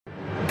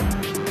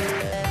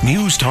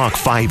News Talk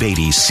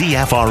 580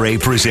 CFRA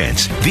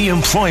presents The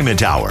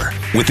Employment Hour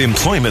with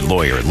employment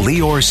lawyer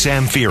Lior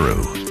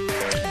Samfiru.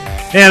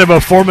 And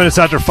about 4 minutes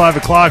after 5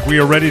 o'clock, we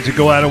are ready to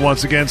go at it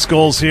once again.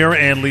 Scholes here,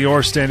 and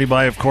Lior standing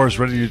by, of course,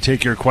 ready to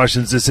take your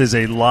questions. This is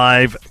a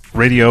live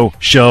radio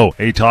show,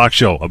 a talk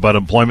show about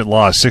employment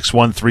law.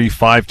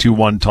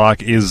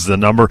 613-521-TALK is the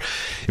number.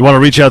 You want to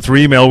reach out through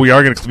email. We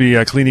are going to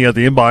be cleaning out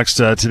the inbox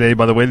today.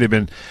 By the way, they've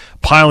been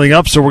piling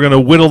up, so we're going to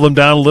whittle them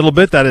down a little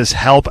bit. That is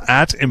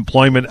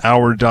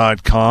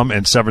help@employmenthour.com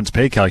and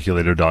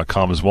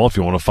severancepaycalculator.com as well if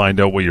you want to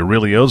find out what you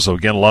really owe. So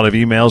again, a lot of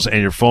emails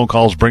and your phone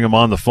calls. Bring them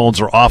on. The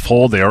phones are off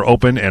hold. They are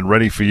open and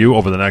ready for you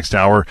over the next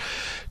hour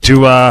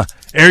to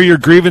air your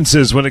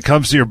grievances when it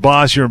comes to your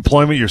boss, your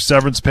employment, your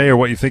severance pay, or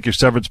what you think your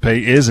severance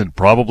pay is and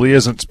probably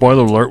isn't.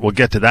 Spoiler alert, we'll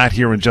get to that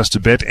here in just a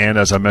bit, and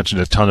as I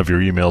mentioned, a ton of your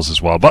emails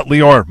as well. But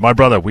Lior, my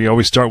brother, we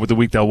always start with the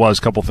week that was.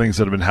 A couple things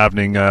that have been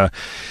happening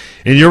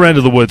in your end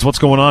of the woods. What's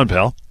going on,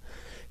 pal?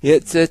 Yeah,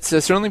 it's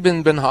certainly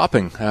been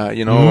hopping.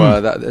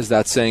 That, as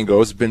that saying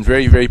goes, it's been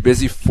very, very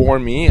busy for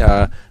me.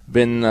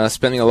 Been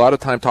spending a lot of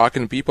time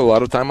talking to people, a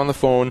lot of time on the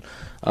phone,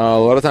 a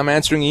lot of time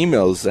answering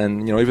emails.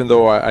 And, even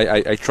though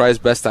I try as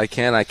best I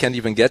can't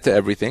even get to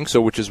everything.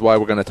 So, which is why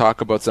we're going to talk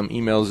about some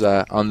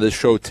emails on this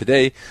show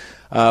today.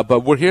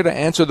 But we're here to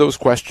answer those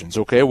questions,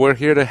 okay? We're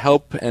here to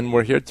help, and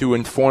we're here to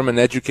inform and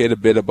educate a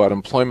bit about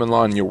employment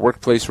law and your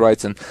workplace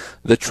rights and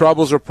the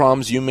troubles or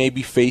problems you may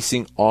be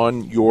facing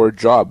on your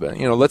job.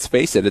 Let's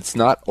face it, it's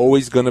not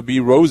always going to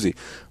be rosy.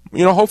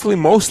 Hopefully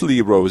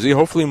mostly rosy.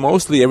 Hopefully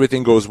mostly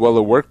everything goes well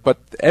at work, but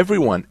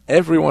everyone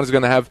is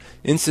going to have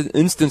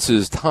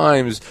instances,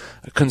 times,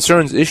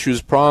 concerns,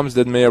 issues, problems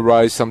that may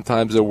arise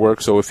sometimes at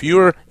work. So if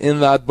you're in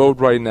that boat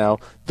right now,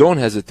 don't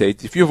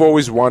hesitate. If you've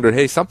always wondered,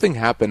 hey, something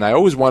happened, I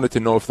always wanted to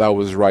know if that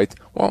was right,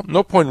 well,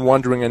 no point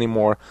wondering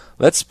anymore.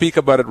 Let's speak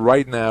about it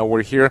right now.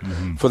 We're here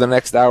for the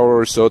next hour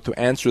or so to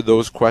answer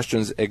those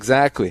questions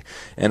exactly.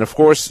 And of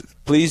course,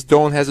 please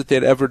don't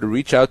hesitate ever to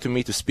reach out to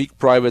me, to speak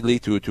privately,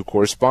 to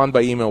correspond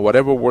by email,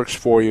 whatever works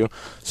for you,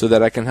 so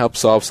that I can help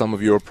solve some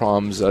of your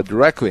problems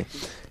directly.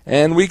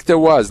 And week there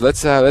was.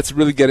 Let's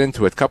really get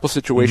into it. A couple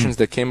situations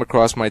that came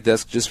across my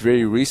desk just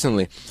very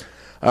recently.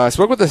 I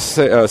spoke with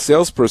a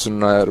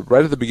salesperson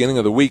right at the beginning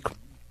of the week.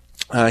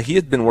 He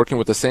had been working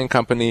with the same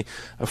company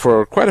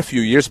for quite a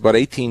few years, about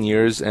 18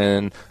 years,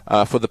 and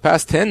for the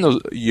past 10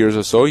 years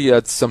or so, he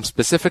had some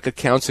specific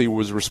accounts he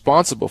was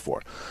responsible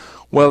for.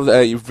 Well,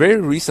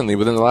 very recently,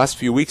 within the last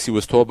few weeks, he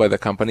was told by the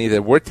company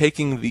that we're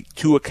taking the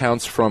 2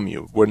 accounts from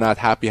you. We're not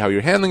happy how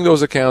you're handling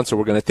those accounts, or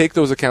we're going to take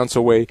those accounts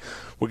away.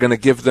 We're going to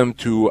give them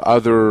to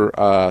other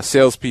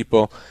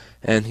salespeople.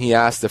 And he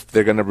asked if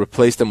they're going to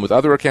replace them with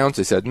other accounts.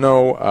 They said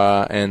no,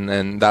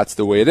 and that's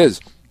the way it is.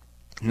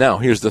 Now,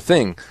 here's the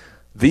thing.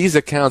 These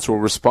accounts were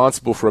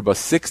responsible for about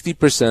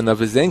 60% of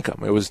his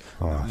income. It was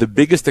the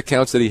biggest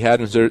accounts that he had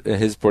in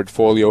his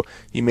portfolio.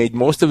 He made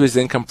most of his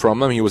income from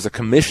them. He was a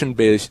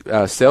commission-based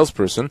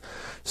salesperson.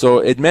 So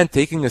it meant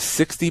taking a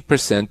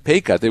 60% pay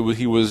cut.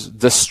 He was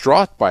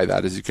distraught by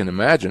that, as you can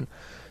imagine.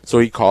 So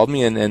he called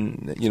me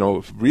and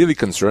really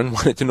concerned,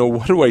 wanted to know,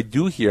 what do I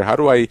do here? How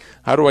do I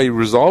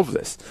resolve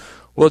this?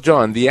 Well,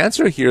 John, the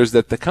answer here is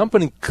that the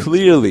company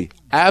clearly,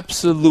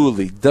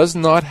 absolutely does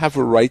not have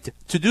a right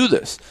to do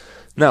this.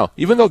 Now,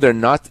 even though they're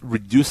not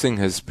reducing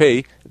his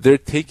pay, they're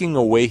taking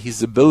away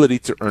his ability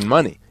to earn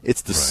money.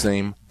 It's the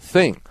same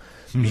thing.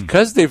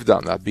 Because they've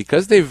done that,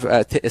 because they've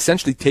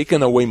essentially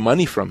taken away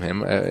money from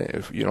him,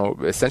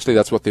 essentially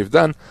that's what they've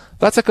done,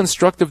 that's a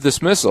constructive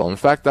dismissal. In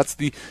fact, that's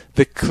the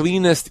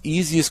cleanest,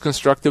 easiest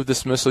constructive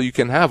dismissal you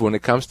can have when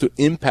it comes to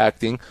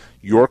impacting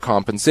your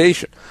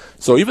compensation.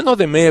 So even though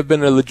there may have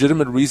been a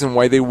legitimate reason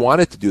why they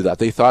wanted to do that,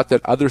 they thought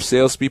that other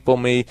salespeople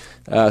may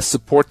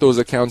support those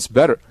accounts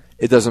better,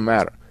 it doesn't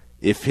matter.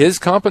 If his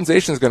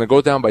compensation is going to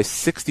go down by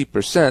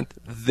 60%,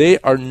 they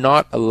are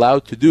not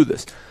allowed to do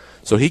this.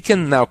 So he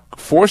can now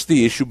force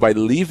the issue by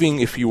leaving,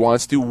 if he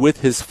wants to,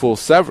 with his full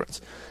severance.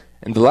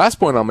 And the last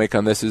point I'll make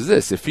on this is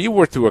this. If he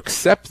were to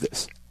accept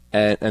this,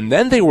 and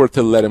then they were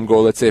to let him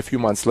go, let's say a few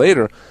months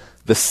later,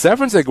 the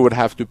severance they would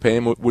have to pay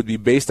him would be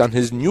based on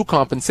his new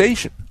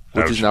compensation,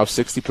 which is now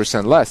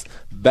 60% less.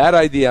 Bad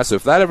idea. So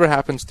if that ever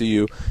happens to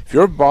you, if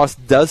your boss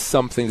does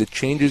something that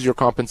changes your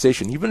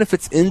compensation, even if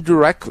it's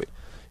indirectly,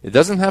 it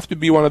doesn't have to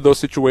be one of those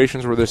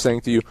situations where they're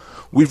saying to you,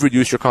 we've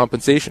reduced your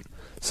compensation.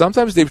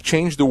 Sometimes they've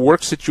changed the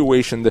work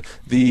situation,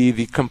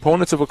 the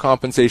components of a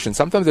compensation.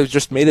 Sometimes they've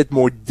just made it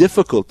more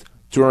difficult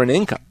to earn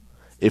income.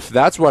 If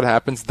that's what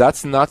happens,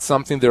 that's not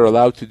something they're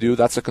allowed to do.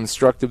 That's a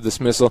constructive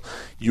dismissal.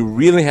 You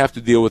really have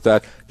to deal with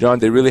that. John,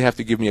 they really have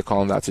to give me a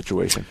call in that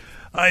situation.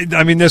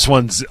 I mean, this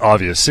one's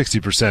obvious.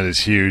 60% is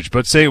huge.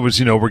 But say it was,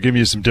 we're giving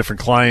you some different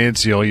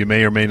clients. You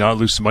may or may not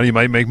lose some money. You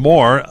might make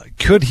more.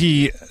 Could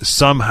he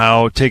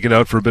somehow take it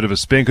out for a bit of a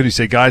spin? Could he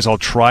say, guys, I'll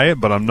try it,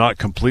 but I'm not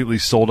completely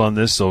sold on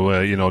this. So,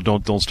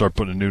 don't start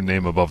putting a new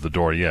name above the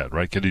door yet,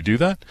 right? Could he do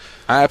that?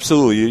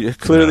 Absolutely.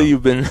 Clearly,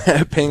 you've been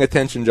paying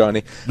attention,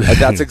 Johnny.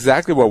 That's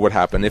exactly what would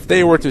happen. If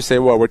they were to say,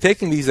 well, we're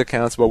taking these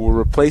accounts, but we're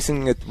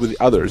replacing it with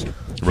others,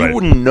 he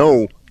wouldn't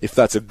know if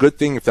that's a good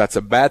thing, if that's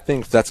a bad thing,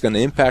 if that's going to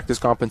impact his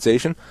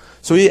compensation.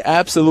 So he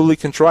absolutely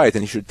can try it,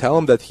 and you should tell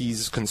him that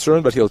he's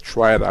concerned, but he'll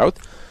try it out.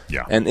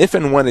 Yeah. And if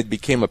and when it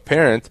became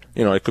apparent,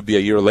 it could be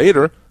a year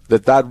later,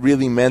 that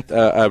really meant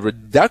a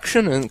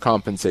reduction in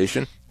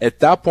compensation, at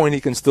that point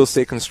he can still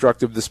say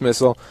constructive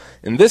dismissal.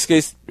 In this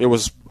case, it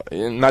was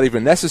not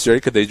even necessary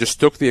because they just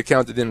took the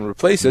account and didn't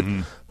replace it.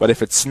 But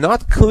if it's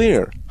not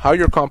clear how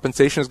your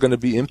compensation is going to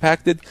be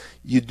impacted,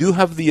 you do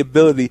have the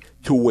ability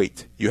to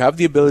wait. You have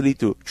the ability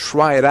to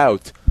try it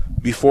out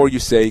before you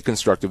say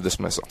constructive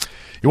dismissal.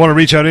 You want to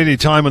reach out any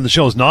time when the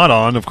show is not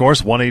on, of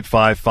course,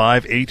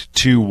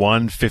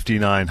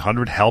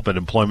 1-855-821-5900,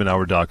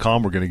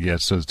 help@employmenthour.com. We're going to get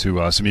to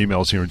some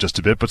emails here in just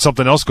a bit, but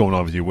something else going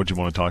on with you. What do you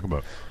want to talk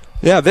about?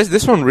 Yeah,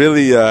 this one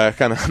really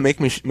kind of made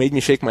me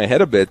shake my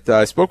head a bit.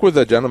 I spoke with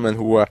a gentleman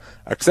who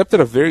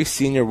accepted a very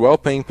senior,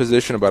 well-paying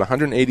position, about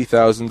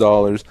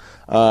 $180,000,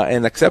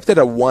 and accepted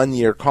a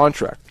 1-year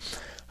contract.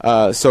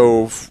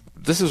 So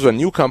this is a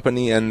new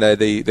company, and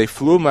they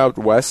flew him out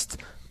west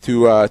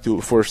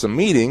for some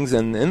meetings,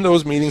 and in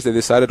those meetings they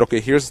decided,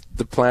 okay, here's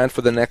the plan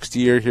for the next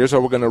year, here's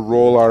how we're going to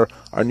roll our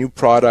new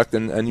product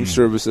and new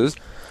services.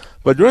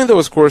 But during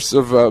those course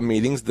of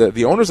meetings,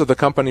 the owners of the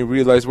company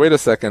realized, wait a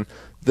second,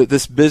 that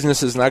this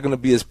business is not going to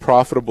be as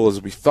profitable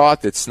as we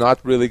thought. It's not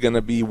really going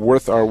to be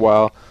worth our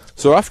while.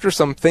 So after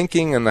some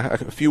thinking and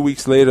a few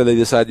weeks later, they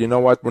decided, you know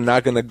what, we're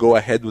not going to go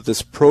ahead with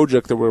this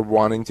project that we're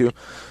wanting to.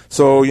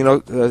 So,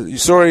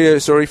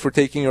 sorry for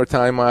taking your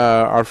time,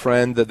 our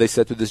friend, that they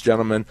said to this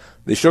gentleman.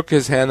 They shook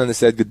his hand and they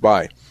said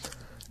goodbye.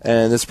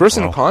 And this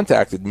person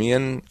contacted me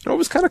and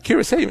was kind of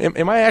curious, hey,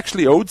 am I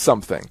actually owed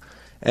something?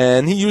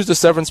 And he used the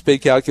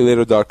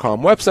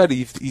severancepaycalculator.com website.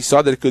 He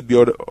saw that it could be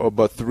owed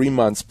about 3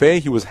 months' pay.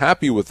 He was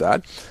happy with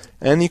that.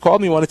 And he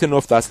called me, wanted to know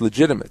if that's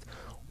legitimate.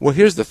 Well,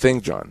 here's the thing,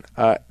 John.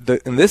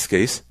 In this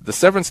case, the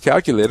severance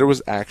calculator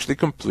was actually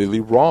completely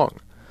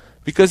wrong.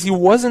 Because he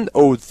wasn't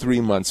owed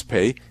 3 months'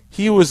 pay.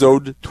 He was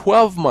owed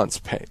 12 months'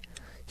 pay.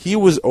 He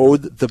was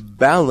owed the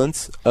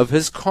balance of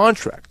his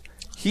contract.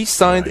 He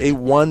signed a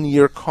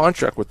 1-year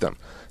contract with them.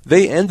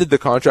 They ended the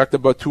contract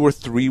about 2 or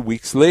 3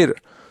 weeks later.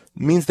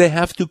 Means they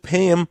have to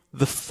pay him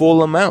the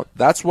full amount.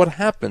 That's what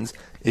happens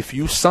if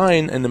you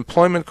sign an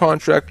employment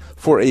contract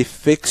for a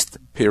fixed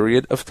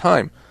period of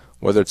time.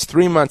 Whether it's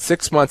 3 months,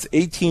 6 months,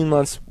 18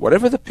 months,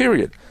 whatever the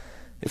period.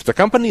 If the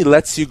company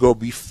lets you go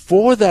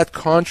before that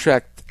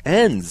contract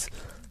ends,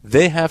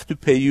 they have to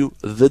pay you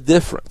the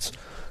difference.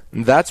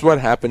 And that's what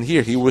happened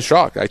here. He was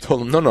shocked. I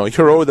told him, no,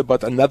 you're owed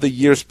about another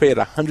year's pay at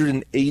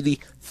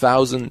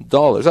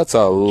 $180,000. That's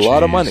a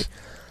lot of money.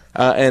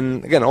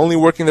 And again, only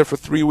working there for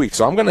 3 weeks.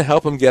 So I'm going to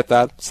help him get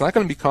that. It's not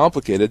going to be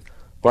complicated,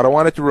 but I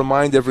wanted to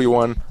remind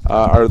everyone,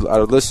 our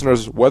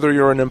listeners, whether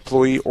you're an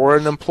employee or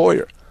an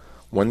employer,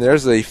 when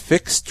there's a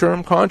fixed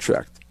term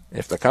contract,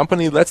 if the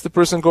company lets the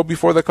person go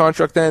before the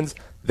contract ends,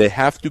 they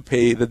have to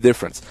pay the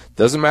difference.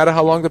 Doesn't matter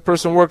how long the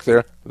person worked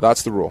there.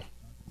 That's the rule.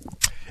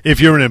 If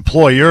you're an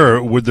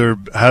employer, would there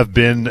have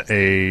been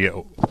a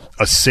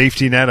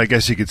safety net, I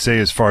guess you could say,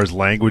 as far as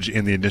language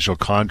in the initial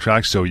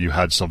contract, so you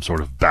had some sort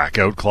of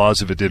back-out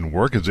clause if it didn't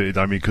work? Could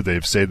they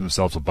have saved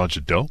themselves a bunch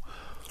of dough?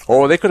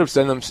 Oh, they could have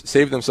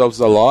saved themselves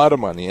a lot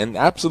of money, and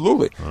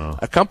absolutely.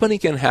 A company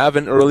can have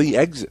an early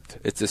exit.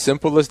 It's as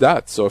simple as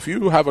that. So if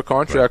you have a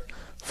contract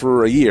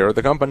for a year,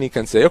 the company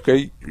can say,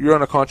 okay, you're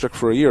on a contract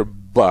for a year,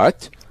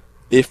 but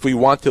if we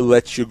want to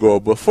let you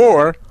go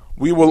before,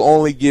 we will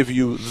only give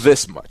you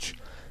this much.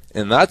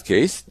 In that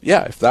case,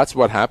 yeah, if that's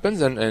what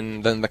happens,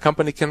 and then the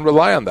company can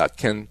rely on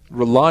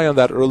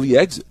that early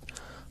exit.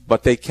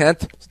 But they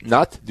can't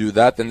not do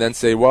that and then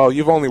say, well,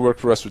 you've only worked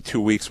for us for 2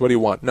 weeks. What do you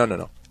want?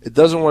 No. It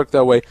doesn't work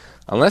that way.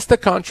 Unless the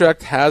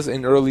contract has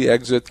an early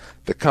exit,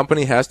 the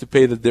company has to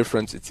pay the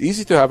difference. It's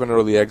easy to have an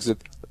early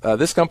exit.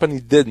 This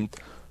company didn't,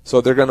 so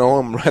they're going to owe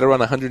them right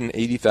around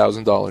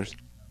 $180,000.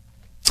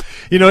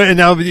 And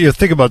now you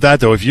think about that,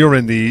 though. If you're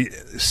in the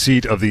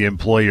seat of the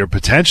employee or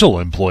potential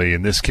employee,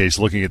 in this case,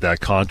 looking at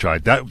that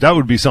contract, that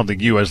would be something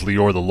you, as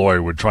Lior the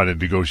lawyer, would try to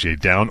negotiate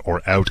down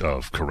or out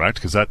of,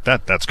 correct? Because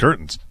that's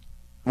curtains.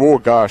 Oh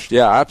gosh,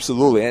 yeah,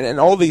 absolutely, and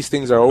all these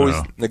things are always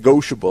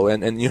negotiable,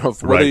 and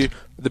whether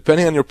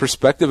depending on your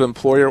prospective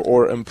employer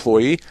or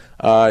employee,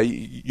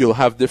 you'll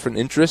have different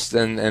interests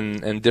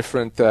and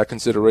different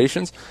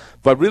considerations.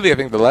 But really, I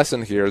think the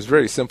lesson here is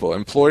very simple.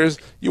 Employers,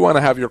 you want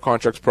to have your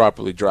contracts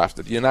properly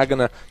drafted. You don't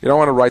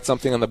want to write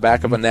something on the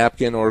back of a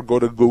napkin or go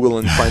to Google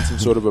and find some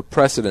sort of a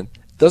precedent.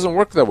 It doesn't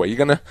work that way.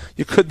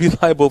 You could be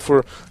liable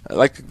for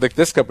like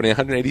this company,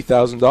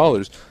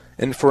 $180,000.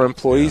 And for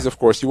employees, of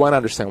course, you want to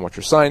understand what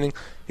you're signing.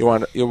 You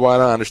want to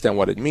understand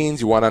what it means.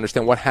 You want to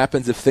understand what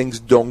happens if things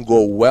don't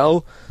go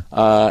well.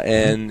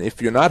 And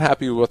if you're not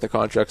happy with what the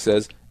contract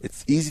says,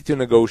 it's easy to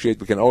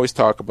negotiate. We can always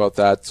talk about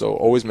that, so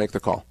always make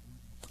the call.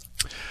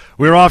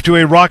 We're off to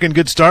a rockin'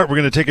 good start. We're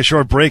going to take a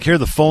short break here.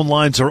 The phone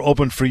lines are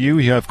open for you.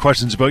 You have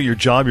questions about your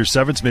job, your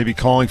severance, maybe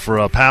calling for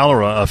a pal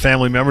or a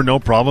family member, no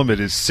problem. It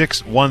is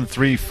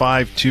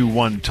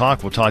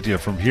 613-521-TALK. We'll talk to you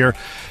from here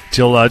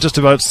till just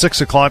about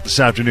 6 o'clock this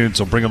afternoon.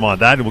 So bring them on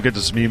that, and we'll get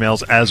to some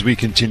emails as we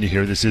continue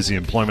here. This is the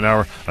Employment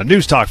Hour on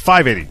News Talk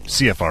 580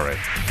 CFRA.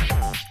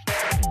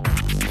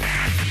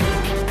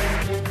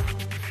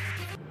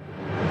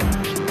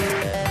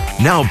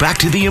 Now back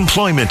to the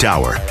Employment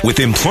Hour with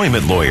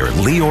employment lawyer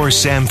Lior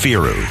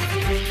Samfiru.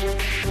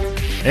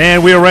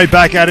 And we are right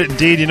back at it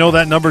indeed. You know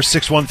that number,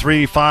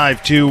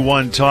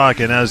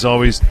 613-521-TALK. And as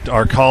always,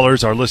 our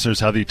callers, our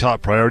listeners have the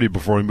top priority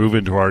before we move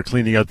into our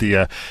cleaning out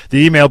the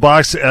email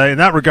box. In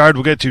that regard,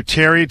 we'll get to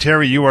Terry.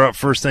 Terry, you are up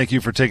first. Thank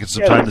you for taking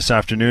some time this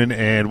afternoon.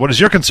 And what is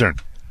your concern?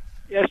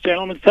 Yes,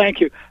 gentlemen, thank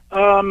you.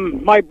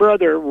 My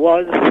brother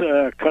was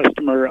a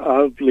customer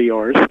of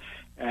Lior's,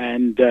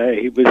 and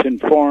he was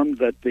informed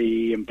that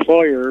the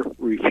employer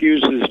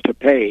refuses to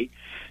pay.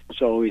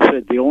 So he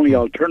said the only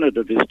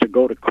alternative is to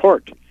go to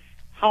court.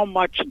 How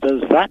much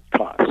does that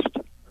cost?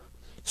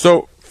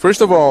 So, first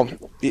of all,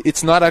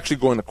 it's not actually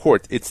going to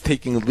court. It's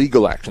taking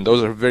legal action.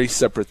 Those are very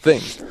separate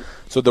things.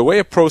 So the way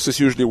a process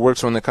usually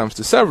works when it comes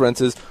to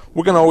severance is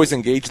we're going to always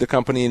engage the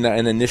company in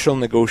an initial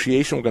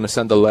negotiation. We're going to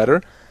send a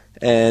letter.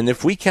 And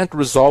if we can't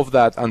resolve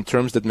that on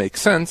terms that make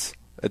sense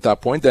at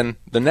that point, then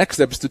the next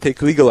step is to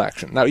take legal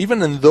action. Now,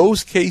 even in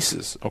those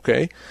cases,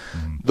 okay,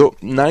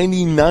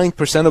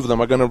 99% of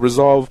them are going to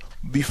resolve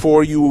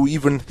before you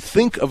even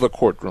think of a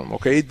courtroom,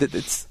 okay?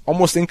 It's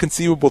almost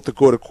inconceivable to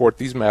go to court.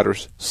 These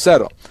matters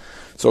settle.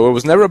 So it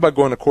was never about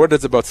going to court.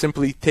 It's about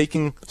simply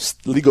taking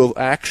legal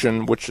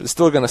action, which is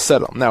still going to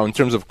settle. Now, in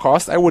terms of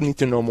cost, I would need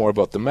to know more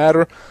about the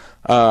matter.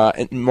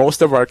 And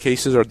most of our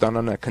cases are done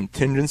on a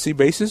contingency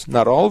basis.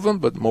 Not all of them,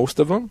 but most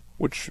of them,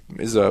 which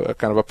is a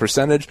kind of a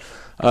percentage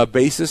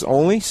basis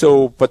only.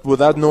 So, but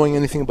without knowing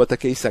anything about the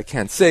case, I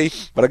can't say.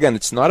 But again,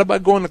 it's not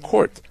about going to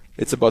court.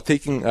 It's about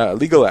taking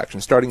legal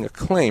action, starting a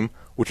claim,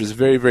 which is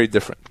very, very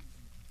different.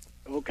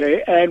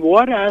 Okay, and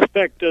what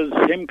aspect does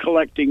him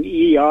collecting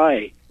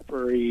EI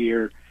for a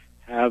year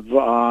have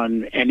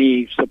on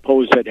any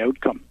supposed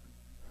outcome?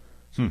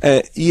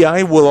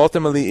 EI will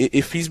ultimately,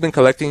 if he's been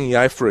collecting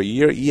EI for a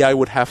year, EI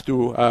would have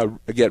to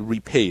get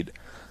repaid.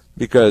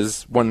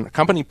 Because when a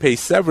company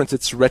pays severance,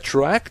 it's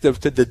retroactive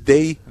to the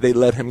day they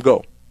let him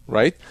go,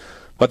 right?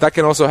 But that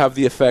can also have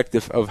the effect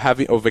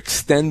of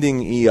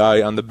extending EI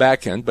on the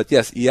back end. But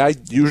yes, EI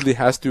usually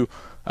has to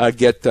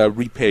get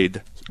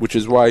repaid, which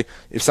is why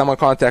if someone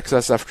contacts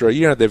us after a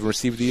year and they've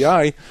received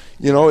EI,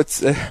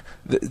 it's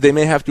they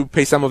may have to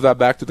pay some of that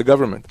back to the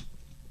government.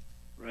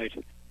 Right,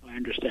 I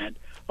understand.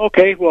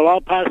 Okay, well,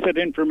 I'll pass that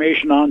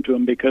information on to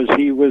him because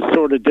he was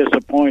sort of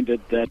disappointed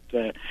that,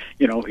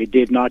 he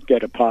did not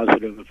get a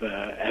positive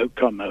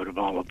outcome out of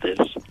all of this.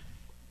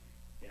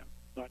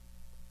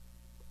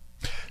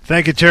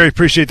 Thank you, Terry.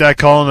 Appreciate that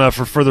call. And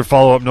for further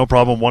follow-up, no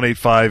problem,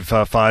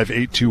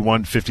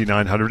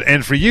 1-855-821-5900.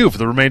 And for you, for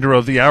the remainder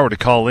of the hour to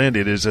call in,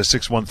 it is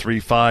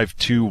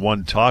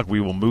 613-521-TALK. We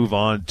will move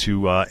on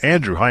to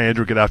Andrew. Hi,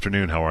 Andrew. Good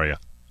afternoon. How are you?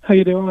 How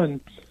you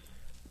doing?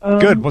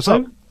 Good. What's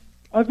up?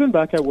 I've been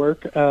back at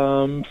work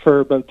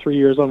for about 3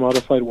 years on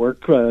modified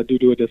work due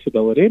to a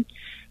disability.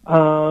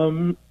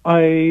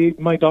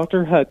 My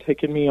doctor had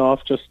taken me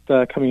off just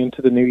coming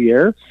into the new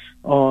year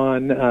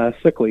on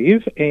sick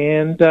leave,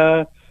 and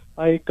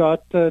I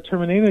got a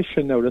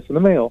termination notice in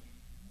the mail.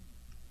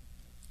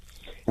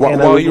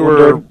 While you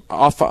were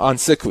off on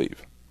sick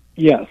leave?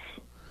 Yes.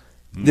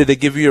 Did they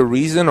give you a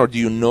reason, or do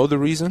you know the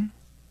reason?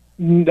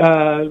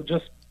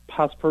 Just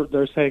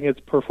they're saying it's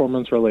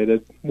performance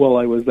related while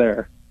I was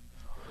there.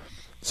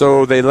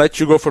 So they let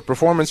you go for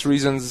performance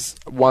reasons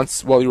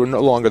once while you were no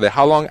longer there.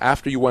 How long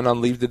after you went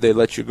on leave did they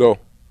let you go?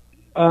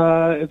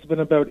 It's been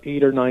about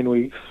 8 or 9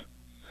 weeks.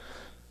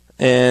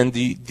 And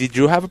did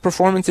you have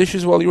performance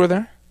issues while you were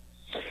there?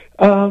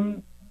 There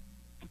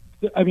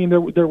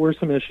were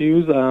some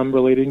issues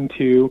relating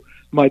to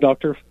my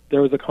doctor.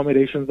 There was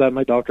accommodations that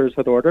my doctors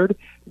had ordered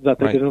that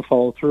they didn't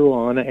follow through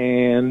on,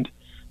 and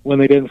when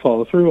they didn't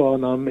follow through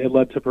on them, it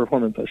led to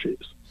performance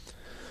issues.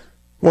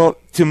 Well,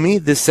 to me,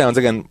 this sounds,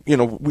 again,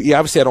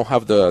 obviously I don't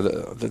have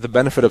the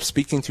benefit of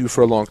speaking to you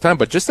for a long time,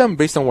 but just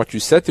based on what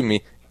you said to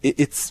me,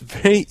 it's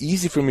very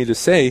easy for me to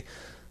say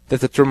that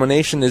the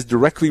termination is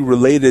directly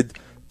related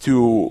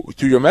to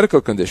your medical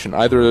condition,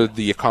 either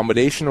the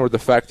accommodation or the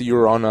fact that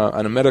you're on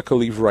a medical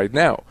leave right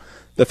now.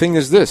 The thing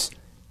is this,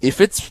 if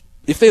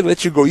they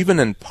let you go even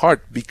in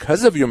part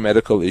because of your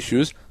medical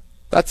issues,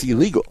 that's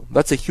illegal.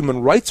 That's a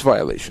human rights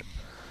violation.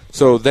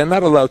 So they're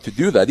not allowed to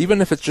do that,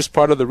 even if it's just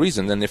part of the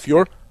reason. And if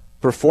your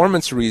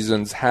performance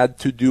reasons had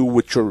to do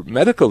with your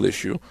medical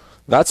issue,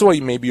 that's why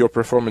maybe your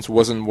performance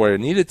wasn't where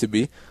it needed to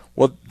be,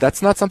 well,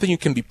 that's not something you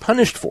can be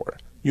punished for.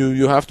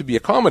 You have to be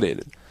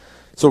accommodated.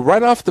 So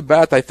right off the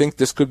bat, I think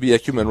this could be a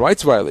human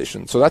rights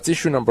violation. So that's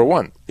issue number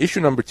one.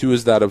 Issue number two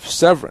is that of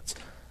severance.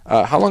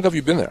 How long have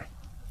you been there?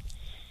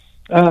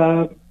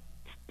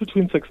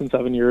 Between 6 and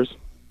 7 years.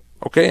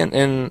 Okay,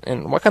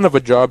 and what kind of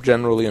a job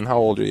generally, and how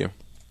old are you?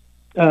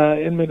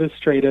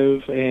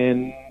 Administrative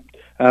and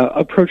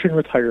approaching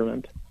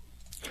retirement.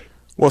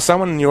 Well,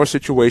 someone in your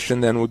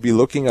situation then would be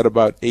looking at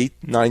about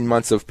 8-9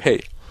 months of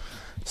pay.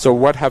 So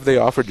what have they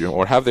offered you,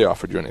 or have they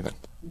offered you anything?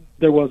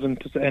 there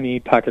wasn't any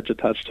package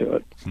attached to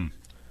it.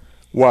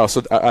 Wow,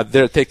 so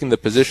they're taking the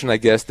position, I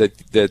guess,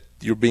 that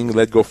you're being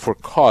let go for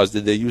cause.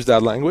 Did they use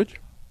that language?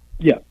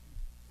 Yeah.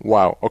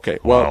 Wow, okay.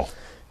 Well,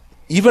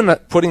 even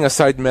putting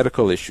aside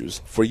medical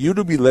issues, for you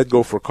to be let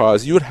go for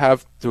cause, you would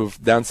have to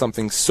have done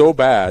something so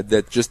bad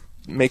that just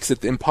makes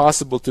it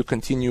impossible to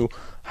continue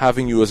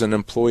having you as an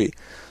employee.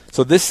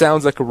 So this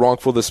sounds like a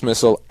wrongful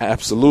dismissal.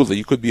 Absolutely.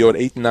 You could be owed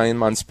 8 to 9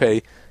 months'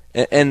 pay.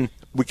 And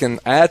we can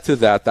add to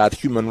that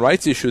human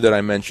rights issue that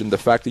I mentioned, the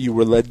fact that you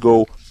were let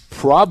go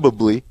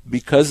probably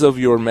because of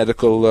your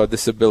medical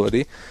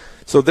disability.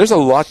 So there's a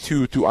lot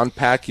to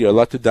unpack here, a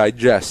lot to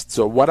digest.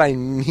 So what I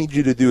need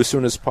you to do as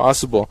soon as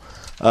possible,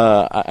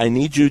 I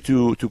need you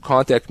to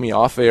contact me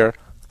off air,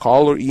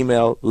 call or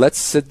email. Let's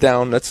sit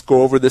down. Let's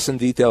go over this in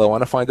detail. I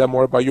want to find out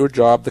more about your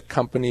job, the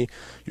company,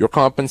 your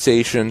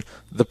compensation,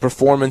 the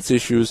performance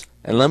issues,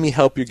 and let me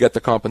help you get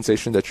the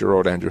compensation that you're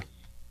owed, Andrew.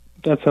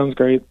 That sounds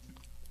great.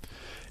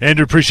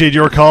 Andrew, appreciate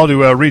your call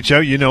to reach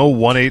out.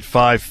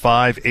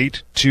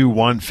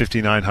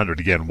 1-855-821-5900.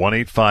 Again,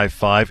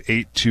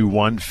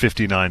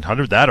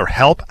 1-855-821-5900. That or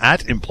help at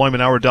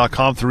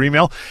employmenthour.com through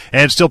email.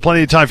 And still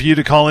plenty of time for you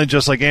to call in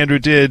just like Andrew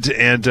did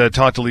and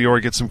talk to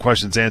Lior, get some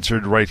questions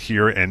answered right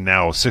here and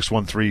now.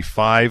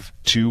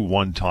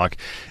 613-521-TALK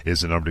is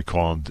the number to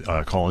call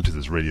into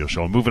this radio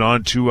show. Moving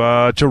on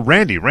to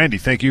Randy. Randy,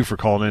 thank you for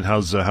calling in.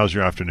 How's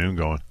your afternoon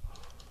going?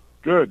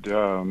 Good.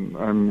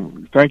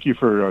 Thank you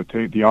for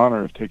the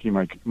honor of taking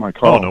my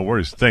call. Oh, no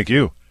worries. Thank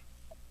you.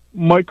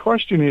 My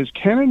question is,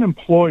 can an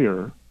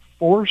employer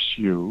force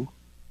you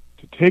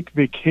to take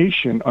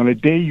vacation on a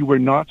day you were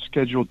not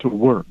scheduled to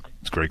work?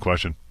 It's a great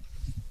question.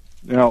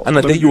 Now, on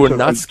a day you were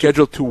not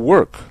scheduled to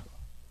work?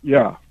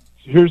 Yeah.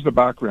 Here's the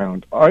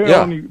background.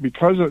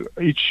 Because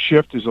each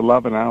shift is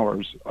 11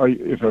 hours,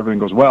 if everything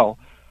goes well,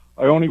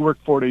 I only work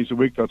 4 days a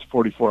week. That's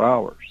 44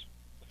 hours.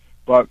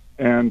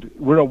 And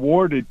we're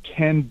awarded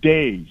 10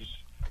 days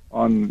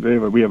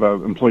we have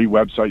an employee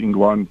website. You can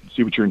go on and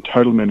see what your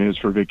entitlement is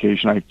for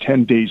vacation. I have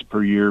 10 days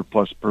per year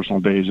plus personal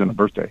days and a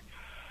birthday.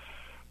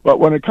 But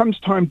when it comes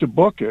time to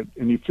book it,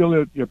 and you fill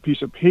out a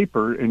piece of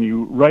paper and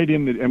you write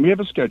in, and we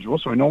have a schedule,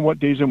 so I know what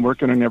days I'm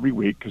working on every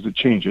week because it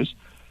changes.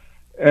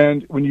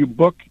 And when you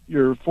book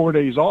your 4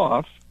 days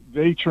off,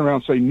 they turn around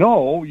and say,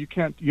 no, you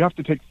can't. You have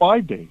to take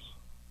 5 days.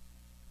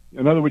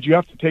 In other words, you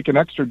have to take an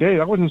extra day.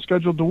 That wasn't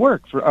scheduled to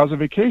work as a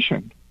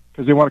vacation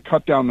because they want to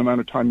cut down the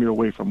amount of time you're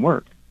away from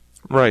work.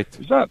 Right.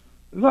 Is that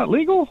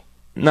legal?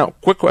 Now,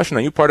 quick question.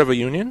 Are you part of a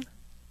union?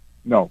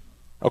 No.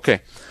 Okay.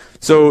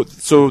 So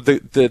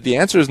the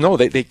answer is no.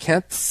 They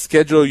can't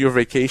schedule your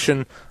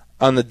vacation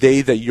on the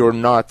day that you're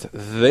not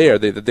there,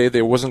 the day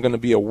there wasn't going to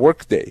be a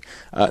work day.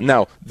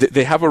 Now,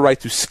 they have a right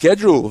to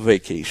schedule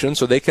vacation,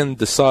 so they can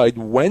decide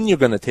when you're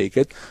going to take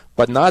it,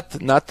 but not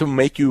to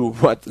make you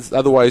what is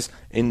otherwise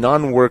a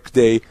non-work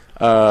day,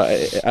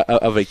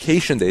 a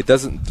vacation day.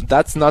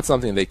 That's not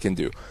something they can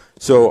do.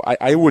 So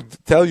I would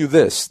tell you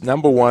this.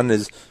 Number one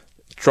is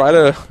try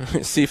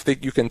to see if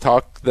you can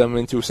talk them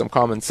into some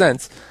common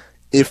sense.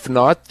 If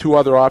not, 2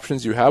 other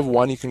options you have.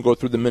 One, you can go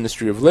through the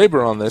Ministry of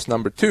Labor on this.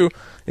 Number 2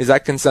 is I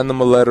can send them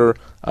a letter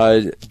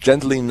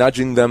gently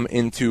nudging them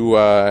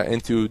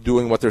into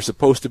doing what they're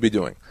supposed to be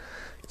doing.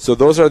 So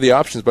those are the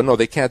options. But no,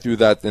 they can't do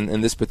that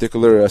in this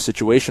particular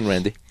situation,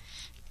 Randy.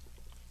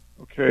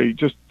 Okay,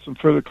 just some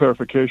further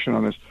clarification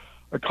on this.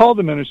 I called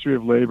the Ministry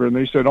of Labor, and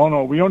they said, oh,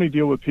 no, we only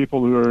deal with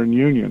people who are in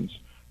unions.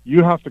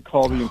 You have to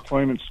call the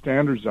Employment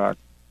Standards Act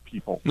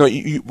people. No,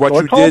 what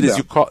you did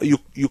is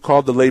you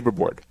called the Labor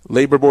Board.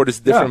 Labor Board is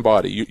a different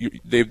body.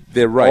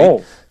 They're right.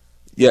 Oh.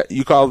 Yeah,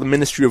 you call the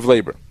Ministry of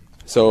Labor.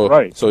 So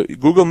right. So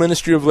Google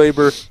Ministry of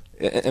Labor,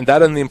 and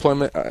that and the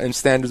Employment and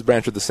Standards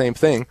Branch are the same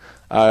thing.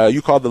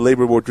 You call the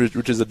Labor Board,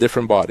 which is a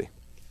different body.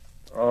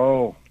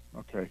 Oh,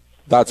 okay.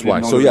 That's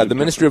why. So yeah, the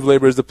Ministry of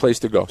Labor is the place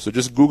to go. So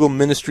just Google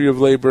Ministry of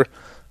Labor,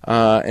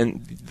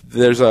 and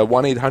there's a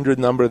 1-800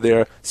 number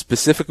there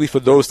specifically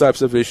for those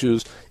types of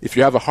issues. If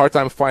you have a hard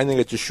time finding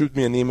it, just shoot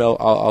me an email.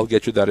 I'll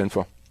get you that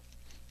info.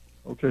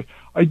 Okay.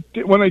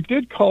 When I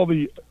did call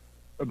the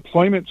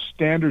Employment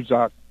Standards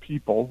Act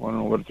people, I don't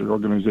know what their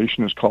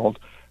organization is called,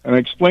 and I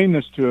explained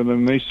this to them,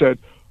 and they said,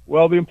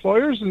 well, the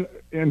employer's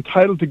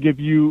entitled to give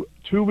you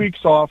 2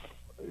 weeks off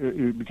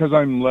because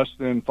I'm less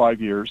than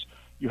 5 years.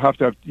 You're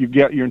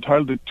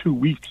entitled to 2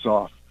 weeks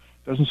off.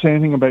 Doesn't say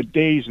anything about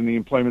days in the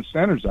Employment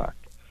Standards Act.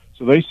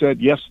 So they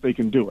said, yes, they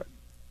can do it.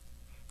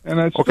 And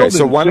okay,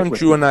 so why don't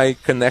you and I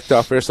connect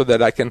off here so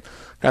that I can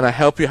kind of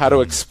help you how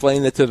to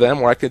explain it to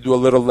them, or I could do a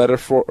little letter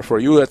for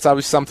you. That's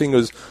obviously something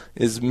is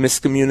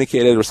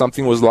miscommunicated or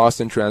something was lost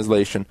in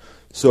translation.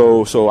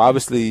 So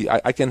obviously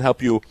I can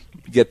help you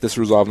get this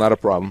resolved, not a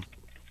problem.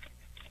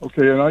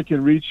 Okay, and I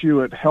can reach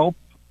you at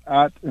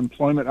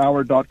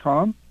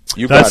help@employmenthour.com.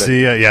 You got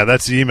it.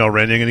 That's the email,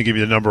 Randy. I'm going to give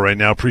you the number right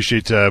now.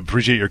 Appreciate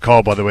your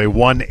call, by the way.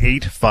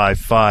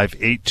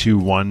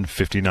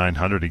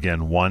 1-855-821-5900.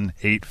 Again,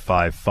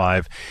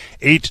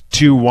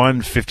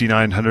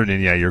 1-855-821-5900.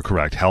 And yeah, you're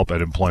correct.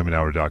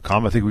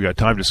 Help@employmenthour.com. I think we got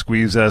time to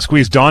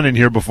squeeze Don in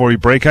here before we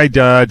break. Hi,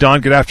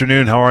 Don. Good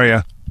afternoon. How are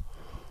you?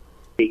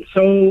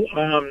 So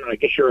I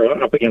guess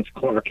you're up against the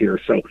clock here,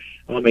 so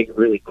I'll make it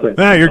really quick.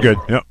 You're good.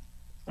 Yep.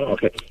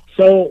 Okay.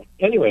 So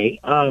anyway,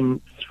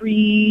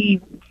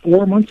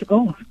 3-4 months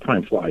ago,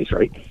 time flies,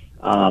 right?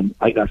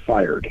 I got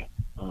fired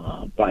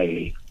by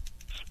a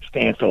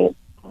substantial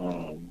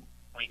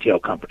retail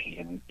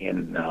company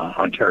in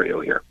Ontario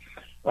here,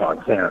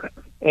 Canada.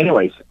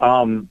 Anyways,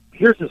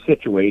 here's the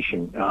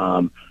situation.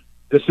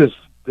 This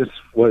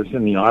was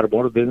in the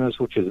automotive business,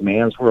 which is a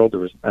man's world.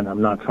 And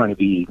I'm not trying to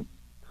be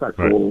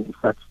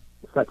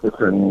sexist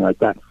or anything like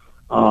that.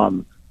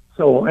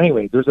 So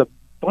anyway, there's a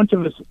bunch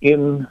of us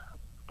in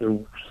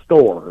the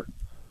store,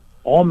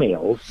 all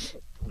males.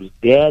 It was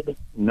dead,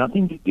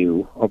 nothing to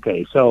do.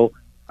 Okay, so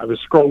I was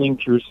scrolling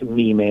through some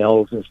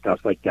emails and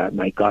stuff like that,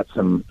 and I got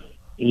some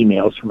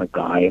emails from a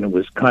guy, and it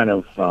was kind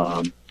of,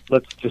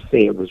 let's just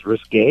say it was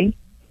risque,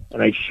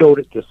 and I showed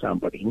it to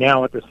somebody.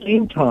 Now, at the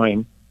same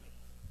time,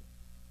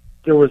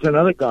 there was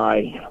another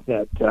guy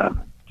that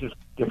just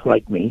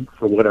disliked me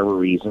for whatever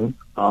reason,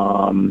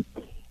 and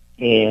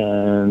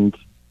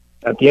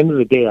at the end of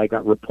the day, I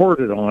got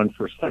reported on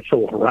for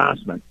sexual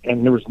harassment,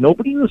 and there was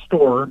nobody in the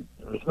store.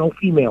 There was no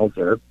females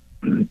there.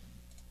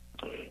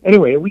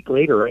 Anyway, a week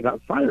later, I got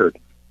fired,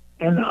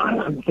 and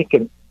I'm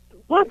thinking,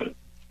 what?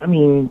 I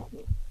mean,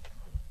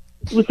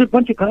 it was a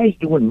bunch of guys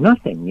doing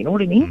nothing. You know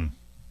what I mean?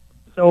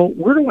 So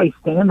where do I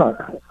stand on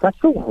that?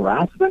 Sexual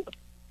harassment?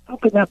 How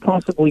could that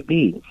possibly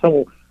be?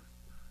 So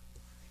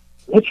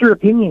what's your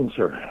opinion,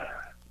 sir?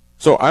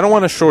 So I don't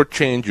want to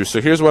shortchange you.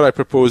 So here's what I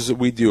propose that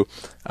we do.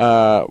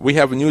 We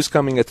have news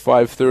coming at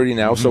 5:30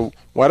 now. So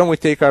why don't we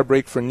take our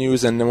break for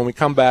news, and then when we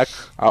come back,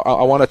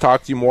 I want to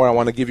talk to you more. I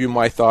want to give you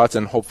my thoughts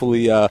and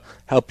hopefully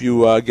help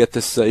you get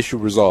this issue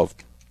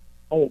resolved.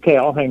 Okay,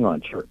 I'll hang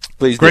on, sure.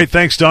 Please. Great,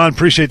 thanks, Don.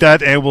 Appreciate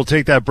that, and we'll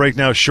take that break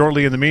now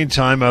shortly. In the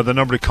meantime, the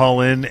number to call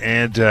in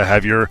and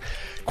have your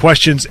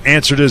questions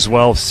answered as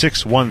well,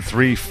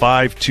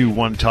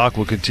 613-521-TALK.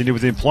 We'll continue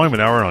with the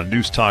Employment Hour on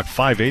News Talk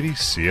 580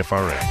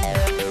 CFRA.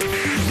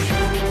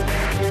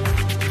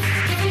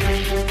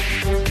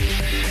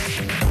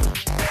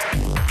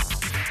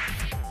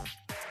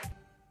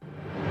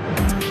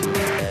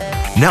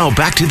 Now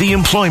back to the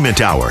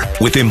Employment Hour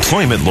with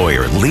employment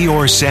lawyer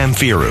Lior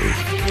Samfiru.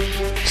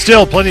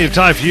 Still plenty of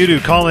time for you to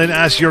call in,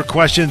 ask your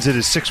questions. It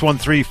is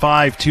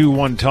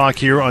 613-521-TALK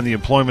here on the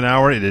Employment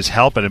Hour. It is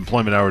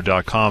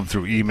help@employmenthour.com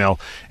through email,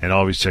 and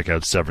always check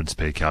out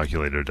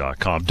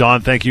severancepaycalculator.com.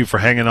 Don, thank you for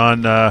hanging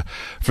on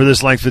for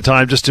this length of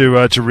time. Just to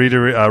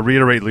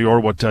reiterate,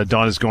 Lior, what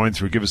Don is going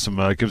through, give us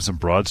some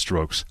broad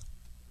strokes.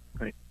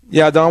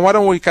 Yeah, Don, why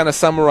don't we kind of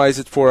summarize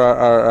it for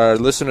our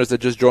listeners that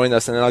just joined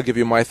us, and then I'll give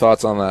you my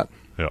thoughts on that.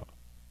 Yeah.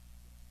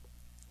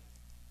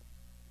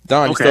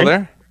 Don, you still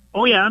there?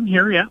 Oh, yeah, I'm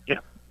here, yeah.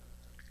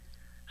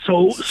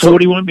 So what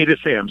do you want me to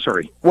say? I'm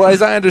sorry. Well,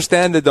 as I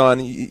understand it, Don,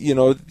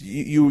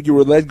 you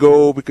were let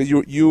go because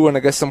you and I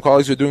guess some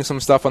colleagues were doing some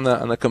stuff on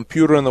the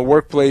computer in the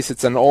workplace.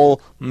 It's an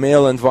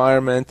all-male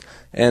environment,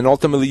 and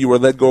ultimately you were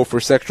let go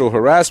for sexual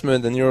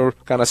harassment, and you're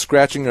kind of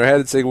scratching your head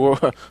and saying, well,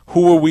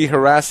 who are we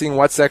harassing?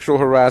 What sexual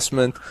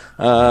harassment?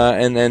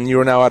 And then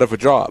you're now out of a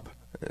job.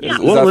 Yeah, is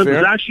that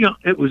fair?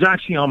 It was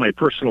actually on my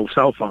personal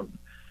cell phone.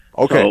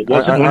 Okay, so it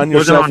wasn't on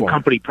your cell phone.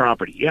 company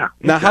property. Yeah.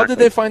 Now, How did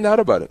they find out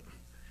about it?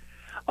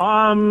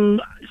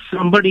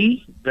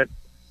 Somebody that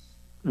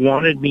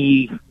wanted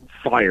me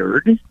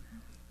fired,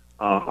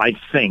 I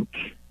think,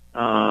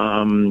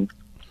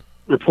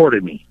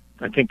 reported me.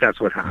 I think that's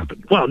what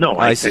happened. Well, no,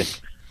 I think.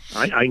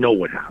 I know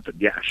what happened.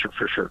 Yeah, sure,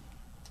 for sure.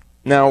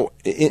 Now,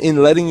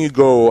 in letting you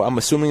go, I'm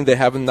assuming they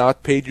have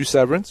not paid you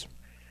severance?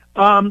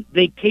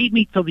 They paid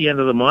me till the end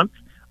of the month.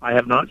 I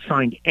have not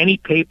signed any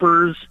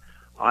papers.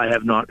 I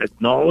have not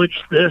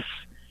acknowledged this.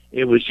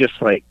 It was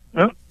just like,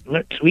 oh,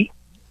 next week.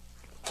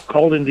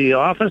 Called into the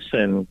office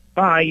and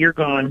bye, you're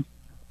gone.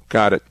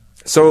 Got it.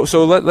 So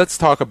let's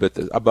talk a bit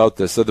about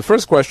this. So the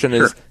first question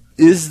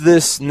is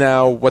this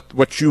now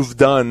what you've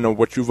done or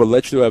what you've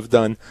alleged to have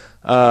done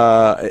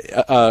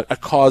a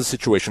cause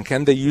situation?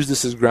 Can they use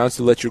this as grounds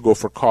to let you go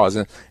for cause?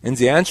 And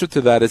the answer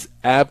to that is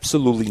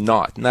absolutely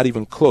not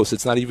even close.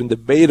 It's not even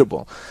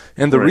debatable.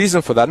 And the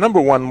reason for that, number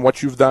one,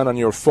 what you've done on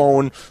your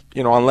phone,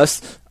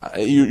 unless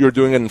you're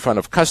doing it in front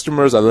of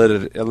customers,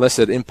 unless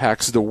it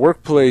impacts the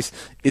workplace,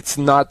 it's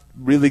not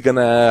really going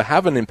to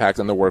have an impact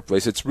on the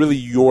workplace. It's really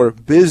your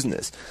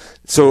business.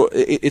 So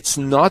it's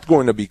not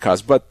going to be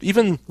cause. But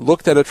even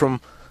looked at it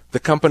from the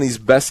company's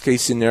best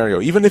case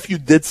scenario, even if you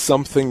did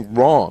something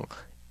wrong,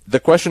 the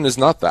question is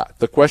not that.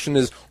 The question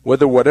is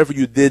whether whatever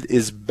you did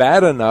is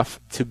bad enough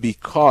to be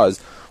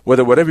cause,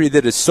 whether whatever you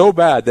did is so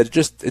bad that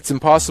it's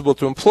impossible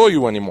to employ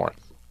you anymore.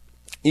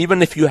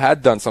 Even if you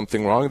had done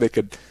something wrong, they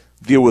could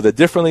deal with it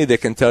differently. They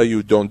can tell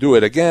you don't do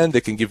it again.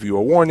 They can give you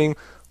a warning,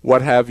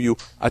 what have you.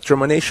 A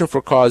termination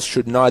for cause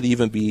should not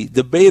even be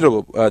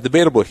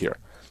debatable here.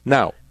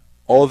 Now,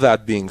 all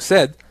that being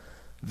said,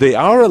 they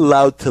are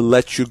allowed to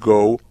let you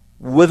go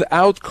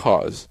without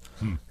cause.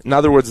 In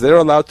other words, they're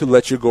allowed to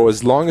let you go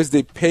as long as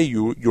they pay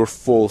you your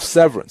full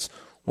severance.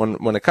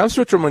 When it comes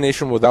to a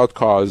termination without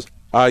cause,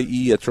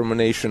 i.e. a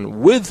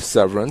termination with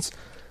severance,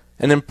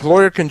 An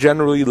employer can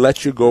generally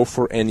let you go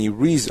for any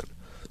reason.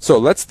 So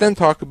let's then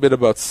talk a bit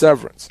about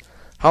severance.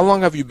 How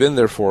long have you been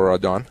there for,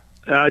 Don?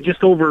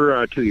 Just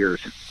over 2 years.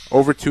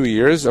 Over 2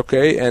 years,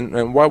 okay.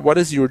 And what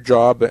is your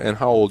job, and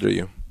how old are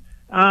you?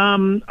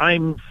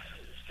 I'm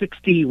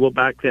 60, well,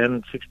 back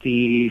then,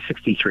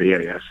 63,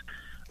 I guess.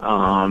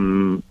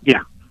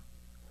 Yeah.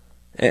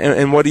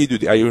 And what do you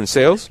do? Are you in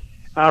sales?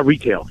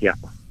 Retail, yeah.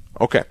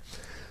 Okay.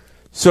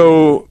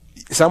 So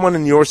someone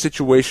in your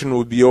situation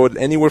would be owed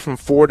anywhere from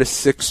 4 to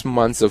 6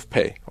 months of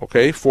pay,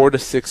 okay? 4 to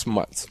 6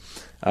 months.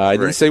 I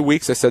didn't say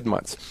weeks, I said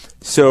months.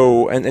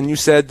 So, and you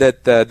said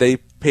that they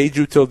paid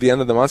you till the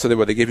end of the month, so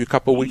they gave you a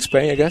couple of weeks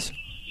pay, I guess?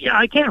 Yeah,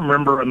 I can't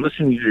remember. I'm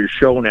listening to your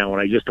show now,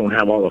 and I just don't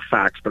have all the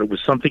facts, but it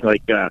was something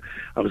like I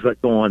was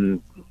let go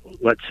on,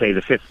 let's say,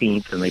 the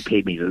 15th, and they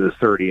paid me to the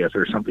 30th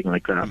or something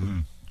like that. Mm-hmm.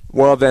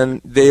 Well, then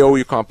they owe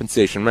you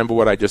compensation. Remember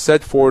what I just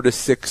said, 4 to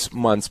 6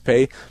 months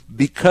pay,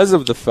 because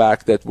of the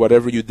fact that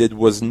whatever you did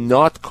was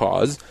not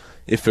cause.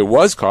 If it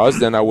was cause,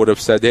 then I would have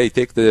said, hey,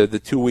 take the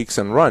 2 weeks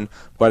and run,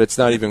 but it's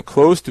not even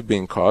close to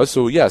being cause.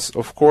 So, yes,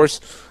 of course,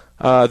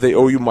 they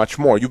owe you much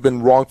more. You've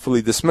been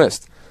wrongfully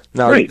dismissed.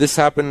 Now, This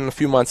happened a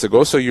few months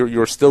ago, so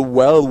you're still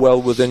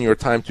well within your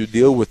time to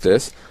deal with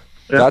this.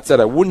 Yeah. That said,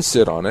 I wouldn't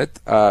sit on it.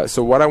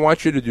 So what I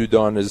want you to do,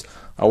 Don, is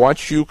I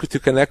want you to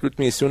connect with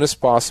me as soon as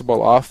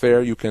possible off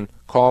air. You can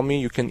call me,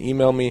 you can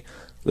email me.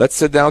 Let's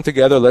sit down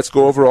together. Let's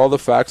go over all the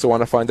facts. I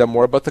want to find out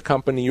more about the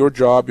company, your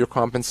job, your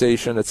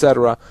compensation,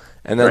 etc.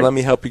 And then let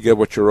me help you get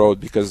what you're owed,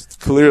 because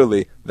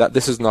clearly that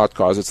this is not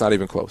cause. It's not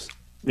even close.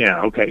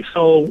 Yeah, okay.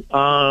 So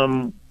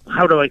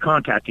how do I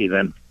contact you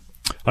then?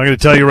 I'm going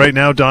to tell you right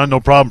now, Don. No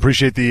problem.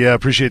 Appreciate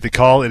the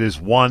call. It is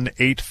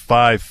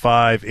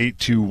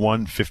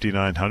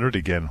 1-855-821-5900.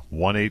 Again,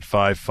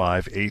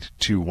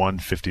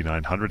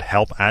 1-855-821-5900.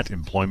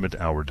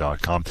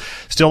 help@employmenthour.com.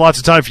 Still lots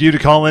of time for you to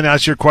call in,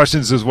 ask your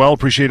questions as well.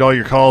 Appreciate all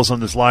your calls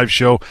on this live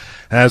show,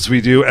 as we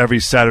do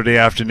every Saturday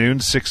afternoon.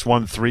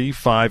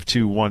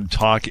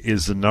 613-521-TALK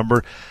is the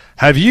number.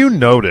 Have you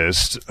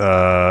noticed,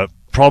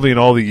 probably in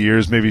all the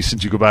years, maybe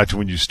since you go back to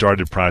when you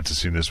started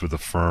practicing this with the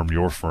firm,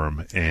 your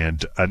firm,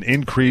 and an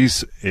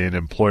increase in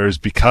employers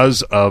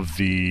because of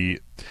the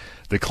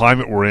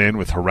climate we're in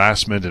with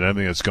harassment and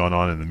everything that's gone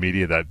on in the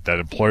media, that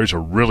employers are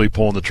really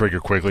pulling the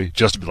trigger quickly,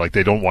 just to be like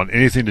they don't want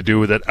anything to do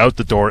with it. Out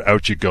the door,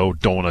 out you go,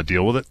 don't want to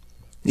deal with it?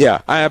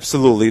 Yeah, I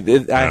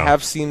absolutely. I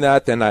have seen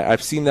that, and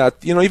I've seen that,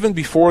 even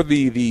before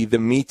the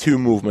Me Too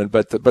movement,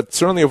 but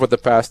certainly over the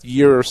past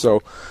year or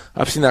so,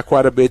 I've seen that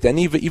quite a bit, and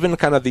even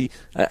kind of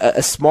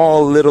a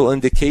small little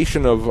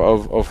indication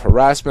of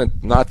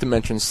harassment, not to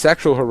mention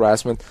sexual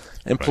harassment.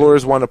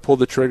 Employers want to pull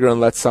the trigger and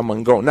let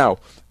someone go. Now,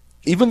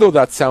 even though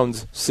that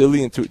sounds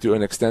silly to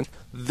an extent,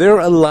 they're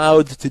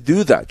allowed to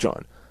do that,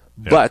 John,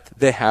 but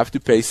they have to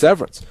pay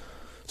severance.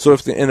 So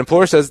if an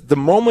employer says, the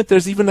moment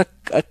there's even a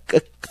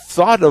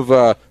thought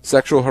of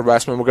sexual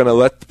harassment, we're going to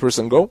let the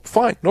person go,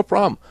 fine, no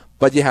problem.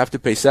 But you have to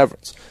pay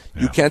severance.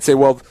 Yeah. You can't say,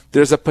 well,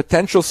 there's a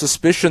potential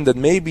suspicion that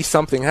maybe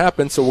something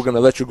happened, so we're going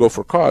to let you go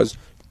for cause.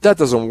 That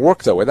doesn't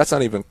work that way. That's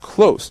not even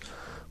close.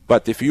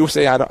 But if you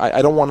say,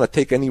 I don't want to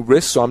take any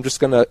risks, so I'm just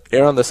going to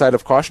err on the side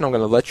of caution, I'm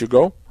going to let you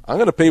go, I'm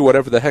going to pay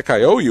whatever the heck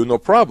I owe you, no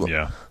problem.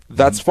 Yeah.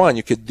 That's fine.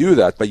 You could do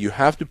that, but you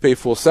have to pay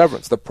full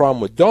severance. The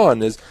problem with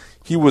Don is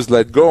he was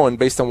let go, and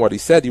based on what he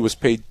said, he was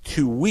paid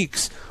 2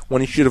 weeks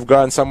when he should have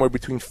gotten somewhere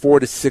between 4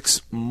 to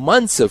 6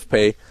 months of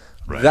pay.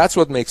 Right. That's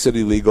what makes it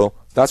illegal.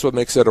 That's what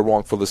makes it a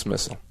wrongful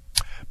dismissal.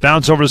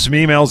 Bounce over to some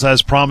emails.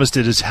 As promised,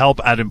 it is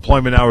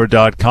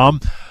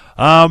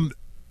help@employmenthour.com.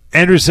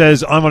 Andrew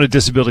says, I'm on a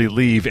disability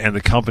leave, and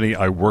the company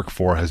I work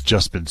for has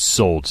just been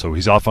sold. So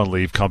he's off on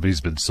leave.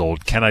 Company's been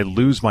sold. Can I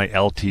lose my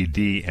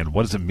LTD, and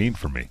what does it mean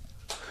for me?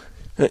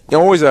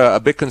 Always a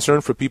big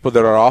concern for people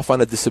that are off on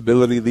a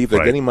disability leave.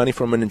 They're getting money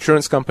from an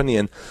insurance company,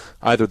 and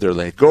either they're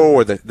let go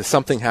or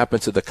something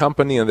happens to the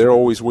company, and they're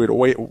always worried,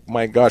 wait,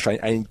 my gosh,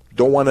 I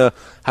don't want to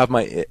have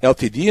my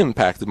LTD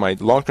impacted, my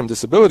long-term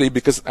disability,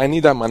 because I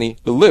need that money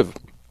to live.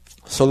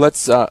 So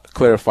let's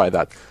clarify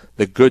that.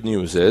 The good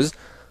news is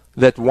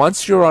that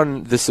once you're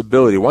on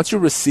disability, once you're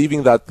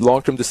receiving that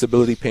long-term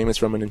disability payments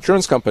from an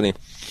insurance company,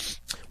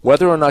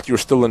 whether or not you're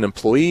still an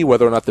employee,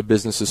 whether or not the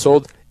business is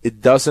sold,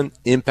 it doesn't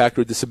impact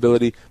your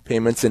disability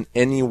payments in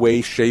any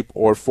way, shape,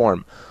 or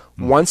form.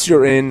 Once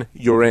you're in,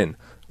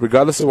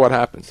 regardless of what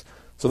happens.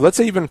 So let's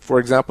say even, for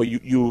example,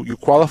 you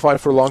qualify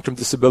for long-term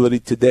disability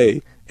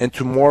today, and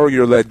tomorrow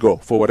you're let go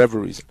for whatever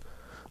reason.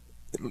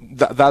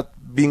 That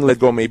being let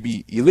go may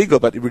be illegal,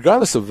 but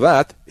regardless of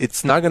that,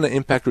 it's not going to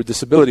impact your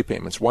disability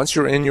payments. Once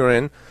you're in, you're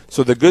in.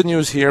 So the good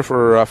news here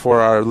for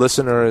our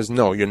listener is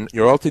no, your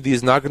LTD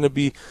is not going to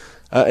be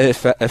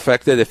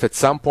affected. If at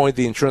some point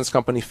the insurance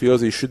company feels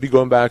that you should be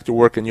going back to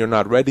work and you're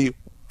not ready,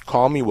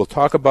 call me. We'll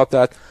talk about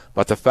that.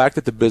 But the fact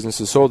that the business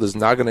is sold is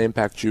not going to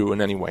impact you in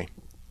any way.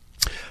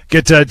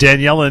 Get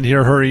Danielle in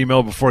here. Her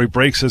email before he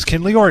breaks says,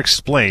 can Lior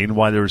explain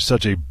why there is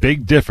such a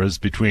big difference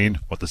between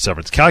what the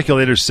severance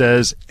calculator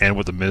says and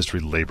what the Ministry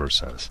of Labor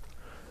says?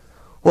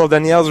 Well,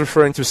 Danielle's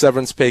referring to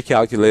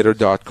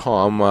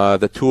severancepaycalculator.com,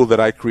 the tool that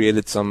I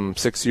created some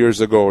 6 years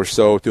ago or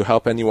so to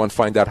help anyone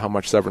find out how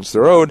much severance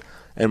they're owed.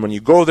 And when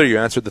you go there, you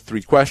answer the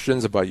 3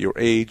 questions about your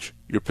age,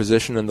 your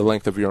position, and the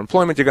length of your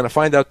employment. You're going to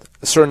find out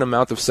a certain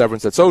amount of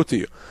severance that's owed to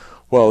you.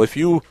 Well, if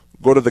you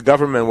go to the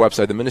government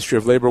website, the Ministry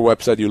of Labor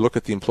website, you look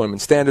at the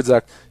Employment Standards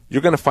Act,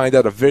 you're going to find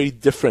out a very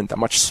different, a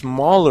much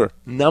smaller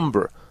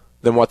number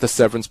than what the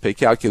severance pay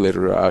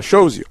calculator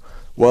shows you.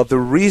 Well, the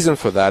reason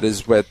for that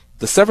is what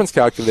the severance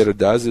calculator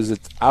does is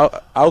it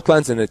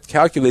outlines and it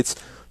calculates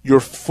your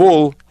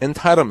full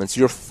entitlements,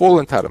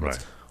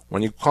 Right.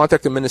 When you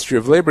contact the Ministry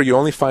of Labor, you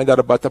only find out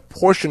about a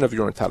portion of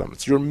your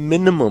entitlements, your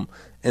minimum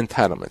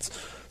entitlements.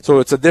 So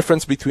it's a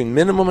difference between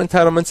minimum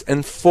entitlements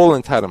and full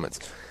entitlements.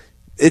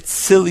 It's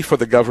silly for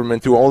the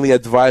government to only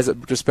advise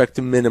with respect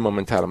to minimum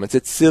entitlements.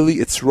 It's silly.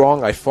 It's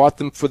wrong. I fought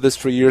them for this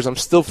for years. I'm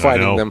still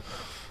fighting them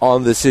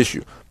on this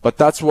issue. But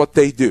that's what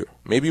they do.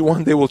 Maybe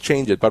one day we'll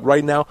change it. But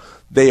right now,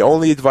 they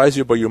only advise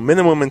you about your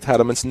minimum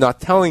entitlements, not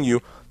telling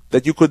you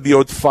that you could be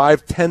owed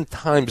 5-10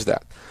 times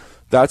that.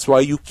 That's why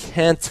you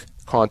can't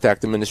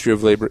contact the Ministry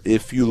of Labor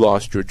if you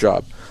lost your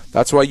job.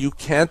 That's why you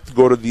can't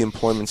go to the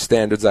Employment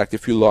Standards Act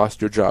if you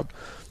lost your job.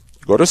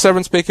 Go to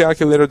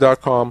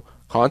severancepaycalculator.com.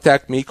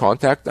 Contact me,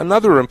 contact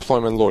another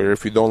employment lawyer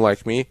if you don't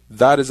like me.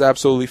 That is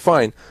absolutely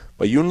fine.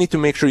 But you need to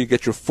make sure you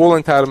get your full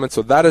entitlement.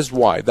 So that is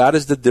why. That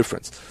is the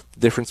difference. The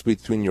difference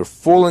between your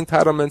full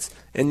entitlements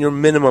and your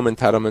minimum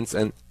entitlements.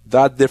 And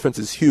that difference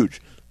is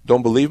huge.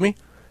 Don't believe me?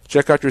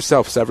 Check out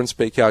yourself,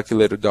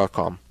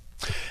 severancepaycalculator.com.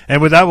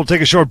 And with that, we'll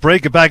take a short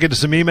break, get back into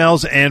some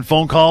emails and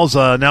phone calls.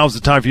 Now is the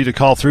time for you to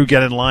call through,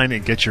 get in line,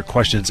 and get your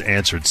questions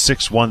answered.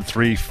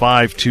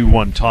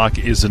 613-521-TALK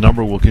is the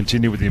number. We'll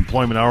continue with the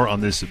Employment Hour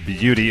on this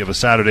beauty of a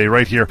Saturday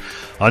right here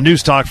on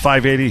News Talk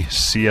 580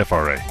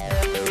 CFRA.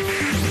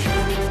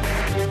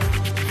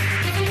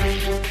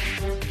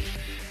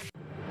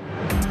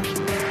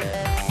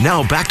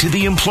 Now back to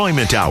the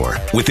Employment Hour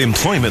with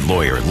employment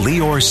lawyer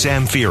Lior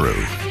Samfiru.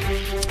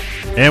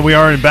 And we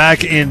are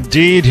back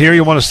indeed here.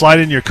 You want to slide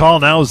in your call,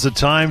 now is the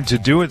time to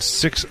do it.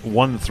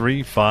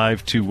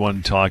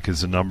 613-521-TALK is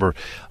the number.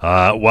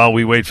 While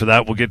we wait for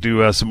that, we'll get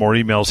to some more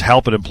emails.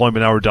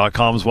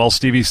 help@employmenthour.com as well.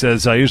 Stevie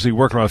says, I usually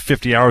work around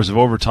 50 hours of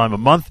overtime a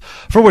month,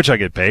 for which I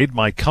get paid.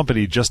 My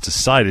company just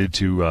decided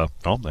to,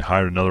 they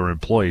hired another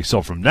employee.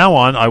 So from now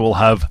on, I will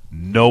have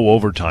no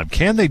overtime.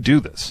 Can they do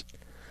this?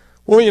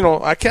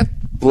 Well, I can't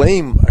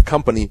blame a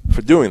company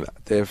for doing that.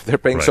 If they're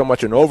paying so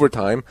much in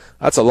overtime,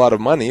 that's a lot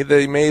of money.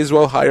 They may as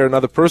well hire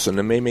another person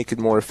and may make it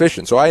more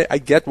efficient. So I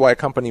get why a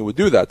company would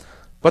do that.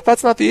 But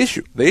that's not the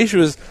issue. The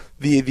issue is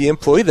the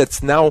employee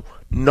that's now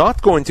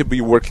not going to be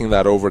working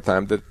that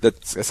overtime,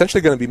 that's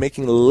essentially going to be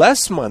making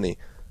less money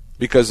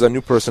because a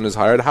new person is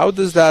hired. How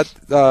does that,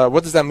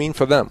 what does that mean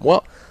for them?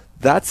 Well,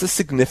 that's a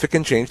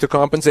significant change to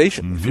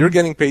compensation. Mm-hmm. If you're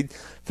getting paid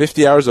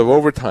 50 hours of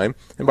overtime,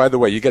 and by the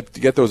way, you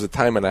get those a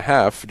time and a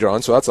half,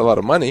 John, so that's a lot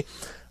of money,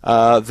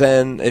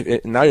 then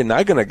now you're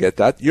not going to get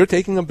that. You're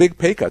taking a big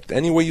pay cut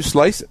any way you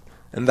slice it.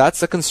 And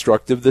that's a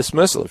constructive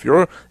dismissal. If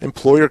your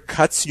employer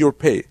cuts your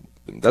pay,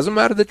 it doesn't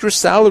matter that your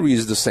salary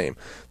is the same.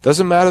 It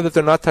doesn't matter that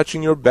they're not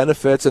touching your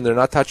benefits and they're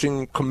not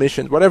touching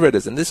commissions, whatever it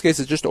is. In this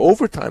case, it's just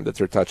overtime that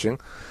they're touching.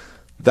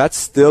 That's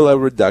still a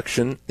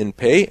reduction in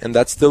pay, and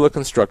that's still a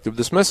constructive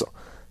dismissal.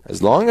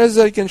 As long as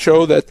I can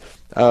show that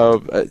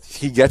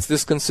he gets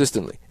this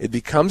consistently, it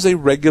becomes a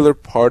regular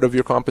part of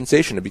your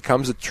compensation. It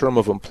becomes a term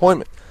of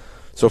employment.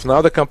 So if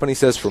now the company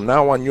says from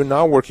now on you're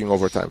now working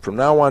overtime, from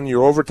now on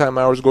your overtime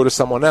hours go to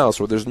someone else,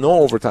 or there's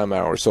no overtime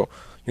hours, so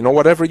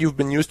whatever you've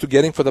been used to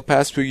getting for the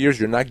past few years,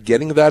 you're not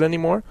getting that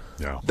anymore,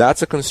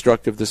 that's a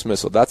constructive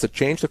dismissal. That's a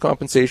change to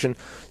compensation.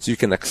 So you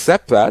can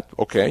accept that,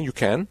 okay, you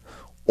can,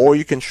 or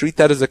you can treat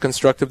that as a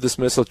constructive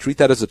dismissal, treat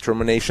that as a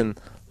termination,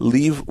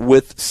 leave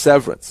with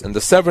severance. And the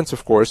severance,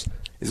 of course,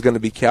 is going to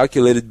be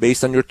calculated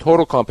based on your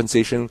total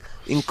compensation,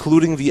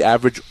 including the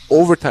average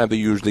overtime that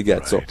you usually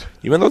get. Right. So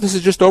even though this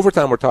is just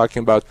overtime we're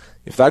talking about,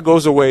 if that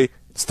goes away,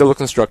 it's still a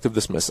constructive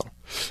dismissal.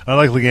 I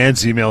like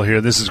Leanne's email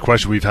here. This is a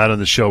question we've had on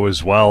the show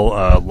as well,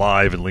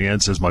 live. And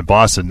Leanne says, my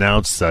boss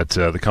announced that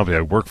the company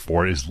I work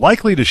for is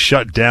likely to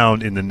shut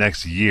down in the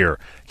next year.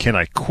 Can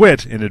I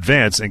quit in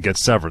advance and get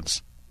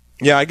severance?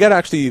 Yeah, I get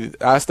actually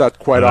asked that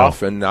quite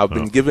often. I've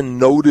been given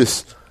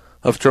notice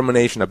of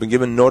termination. I've been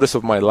given notice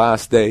of my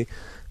last day,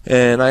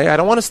 and I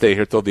don't want to stay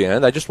here till the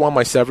end. I just want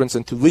my severance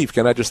and to leave.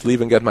 Can I just leave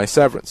and get my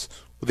severance?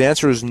 Well, the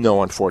answer is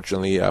no,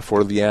 unfortunately,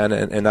 for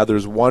Leanne and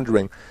others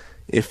wondering.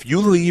 If you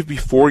leave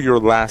before your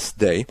last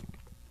day,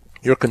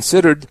 you're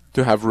considered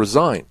to have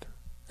resigned.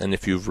 And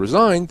if you've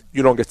resigned,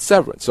 you don't get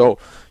severance. So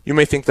you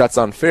may think that's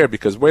unfair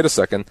because, wait a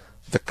second,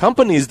 the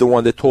company is the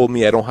one that told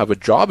me I don't have a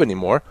job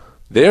anymore.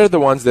 They're the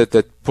ones that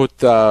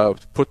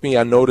put me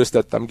on notice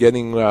that I'm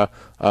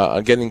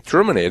getting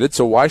terminated.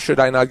 So why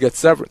should I not get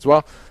severance?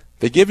 Well,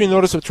 they give you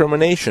notice of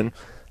termination,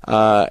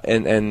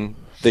 and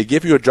they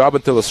give you a job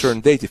until a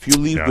certain date. If you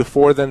leave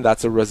before then,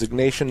 that's a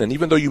resignation. And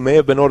even though you may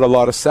have been owed a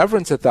lot of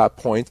severance at that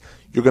point,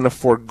 you're going to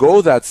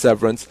forego that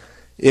severance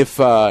if,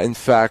 in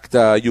fact,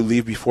 you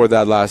leave before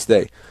that last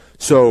day.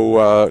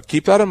 So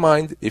keep that in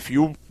mind. If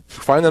you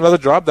find another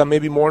job that may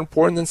be more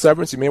important than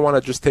severance, you may want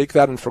to just take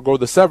that and forgo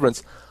the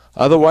severance.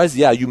 Otherwise,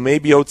 yeah, you may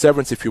be owed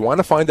severance. If you want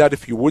to find out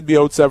if you would be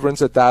owed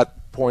severance at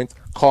that point,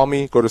 call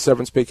me. Go to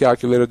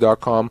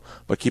severancepaycalculator.com,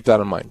 but keep that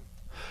in mind.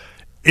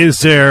 Is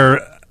there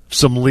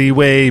some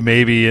leeway?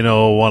 Maybe,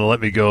 want to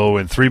let me go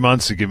in 3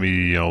 months to give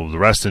me, the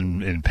rest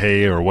in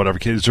pay or whatever.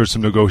 Is there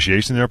some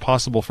negotiation there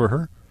possible for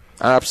her?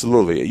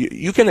 Absolutely.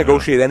 You can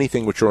negotiate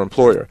anything with your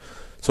employer.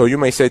 So you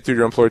may say to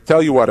your employer,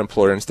 tell you what,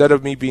 employer, instead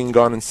of me being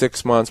gone in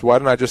 6 months, why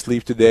don't I just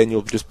leave today and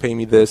you'll just pay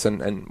me this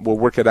and we'll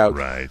work it out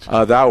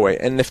that way.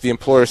 And if the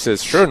employer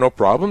says, sure, no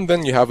problem,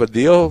 then you have a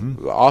deal,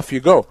 off you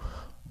go.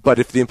 But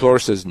if the employer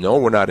says, no,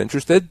 we're not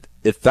interested,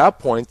 at that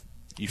point,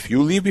 if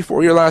you leave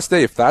before your last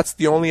day, if that's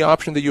the only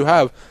option that you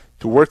have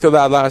to work till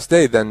that last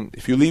day, then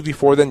if you leave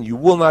before then, you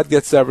will not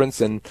get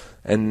severance, and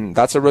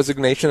that's a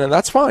resignation, and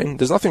that's fine.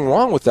 There's nothing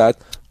wrong with that,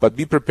 but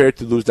be prepared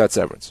to lose that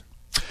severance.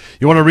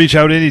 You want to reach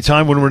out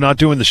anytime when we're not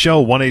doing the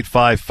show,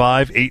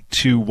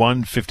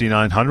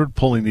 1-855-821-5900.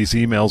 Pulling these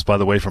emails, by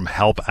the way, from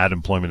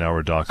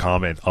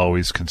help@employmenthour.com, and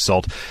always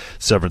consult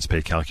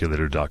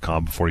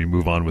severancepaycalculator.com before you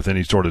move on with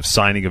any sort of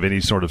signing of any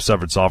sort of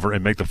severance offer,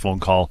 and make the phone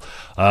call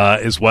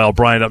as well.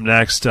 Brian up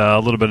next. A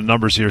little bit of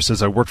numbers here.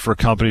 Says, I worked for a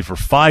company for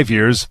 5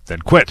 years, then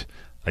quit.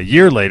 A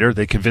year later,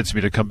 they convinced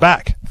me to come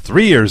back.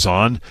 3 years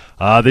on,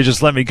 they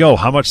just let me go.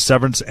 How much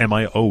severance am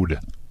I owed?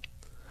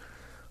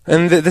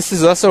 And this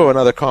is also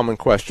another common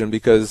question,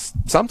 because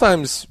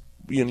sometimes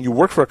you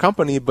work for a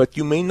company, but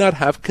you may not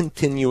have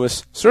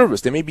continuous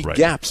service. There may be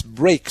gaps,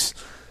 breaks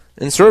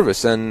in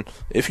service. And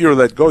if you're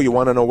let go, you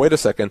want to know, wait a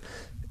second,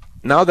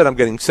 now that I'm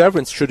getting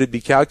severance, should it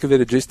be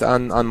calculated just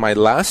on my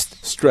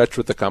last stretch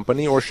with the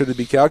company, or should it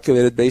be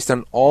calculated based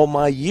on all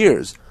my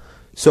years?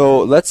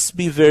 So let's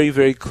be very,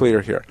 very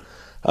clear here.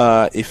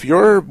 If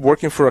you're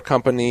working for a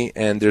company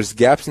and there's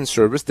gaps in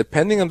service,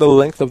 depending on the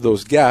length of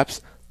those gaps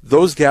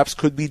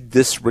could be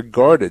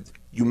disregarded.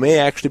 You may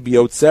actually be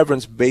owed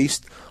severance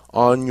based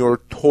on your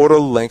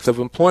total length of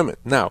employment.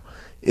 Now,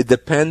 it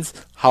depends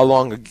how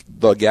long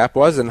the gap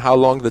was and how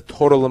long the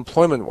total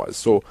employment was.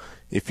 So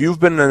if you've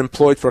been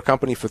employed for a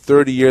company for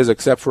 30 years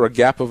except for a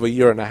gap of a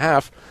year and a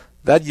half,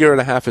 that year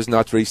and a half is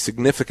not very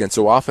significant.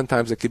 So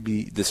oftentimes it could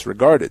be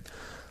disregarded.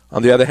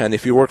 On the other hand,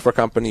 if you work for a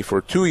company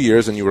for 2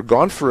 years and you were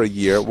gone for a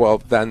year, well,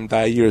 then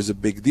that year is a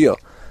big deal.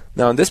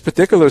 Now, in this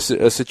particular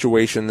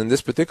situation, in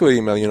this particular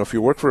email, if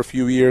you work for a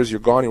few years, you're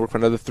gone, you work for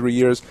another 3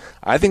 years,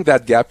 I think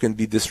that gap can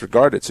be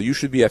disregarded. So you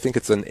should be, I think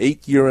it's an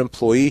 8-year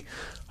employee,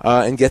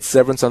 and get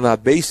severance on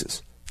that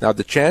basis. Now,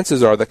 the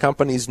chances are the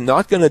company's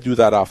not going to do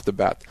that off the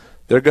bat.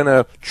 They're going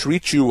to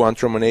treat you on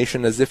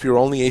termination as if you're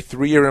only a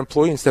 3-year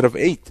employee instead of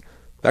 8.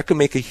 That could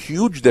make a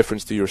huge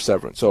difference to your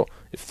severance. So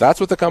if that's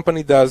what the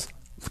company does,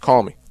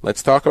 call me.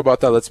 Let's talk about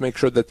that. Let's make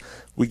sure that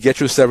we get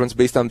you severance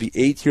based on the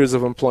 8 years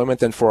of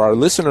employment. And for our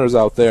listeners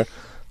out there,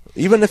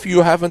 even if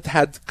you haven't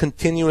had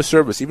continuous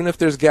service, even if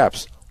there's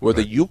gaps,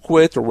 whether you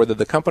quit or whether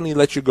the company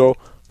let you go,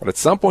 but at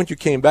some point you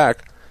came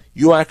back,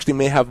 you actually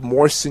may have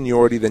more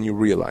seniority than you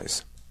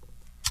realize.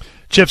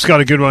 Chip's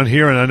got a good one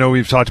here, and I know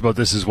we've talked about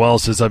this as well.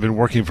 Says, I've been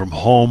working from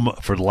home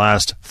for the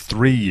last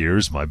 3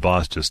 years. My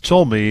boss just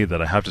told me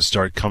that I have to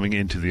start coming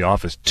into the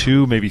office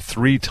 2, maybe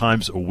 3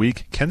 times a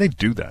week. Can they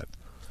do that?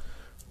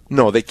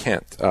 No, they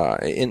can't.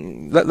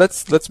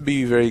 Let's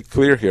be very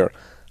clear here.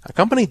 A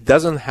company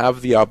doesn't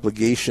have the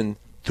obligation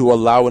to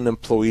allow an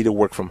employee to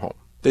work from home.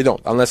 They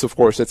don't, unless, of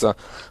course, it's a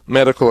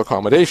medical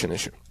accommodation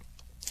issue.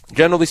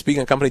 Generally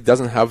speaking, a company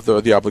doesn't have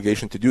the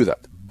obligation to do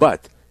that.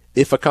 But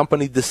if a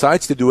company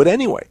decides to do it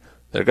anyway,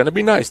 they're going to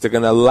be nice. They're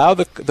going to allow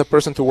the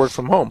person to work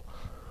from home.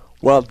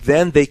 Well,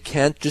 then they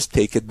can't just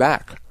take it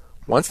back.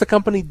 Once the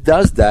company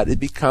does that,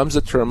 it becomes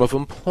a term of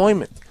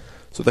employment.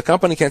 So the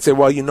company can't say,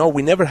 well,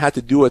 we never had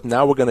to do it.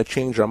 Now we're going to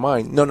change our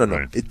mind. No.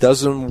 Right. It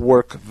doesn't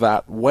work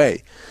that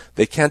way.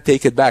 They can't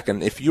take it back.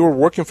 And if you're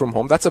working from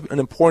home, that's an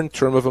important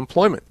term of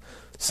employment.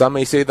 Some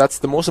may say that's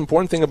the most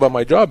important thing about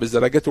my job is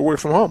that I get to work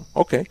from home.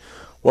 Okay.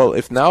 Well,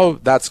 if now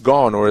that's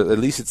gone, or at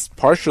least it's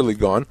partially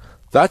gone,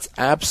 that's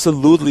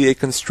absolutely a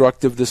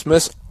constructive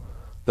dismissal.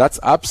 That's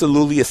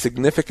absolutely a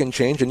significant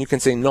change. And you can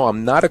say, no,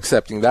 I'm not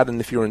accepting that. And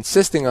if you're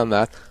insisting on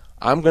that,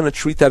 I'm going to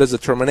treat that as a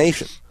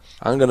termination.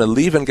 I'm going to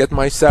leave and get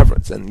my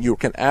severance, and you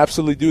can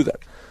absolutely do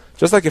that.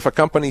 Just like if a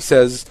company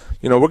says,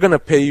 we're going to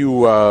pay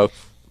you,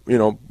 we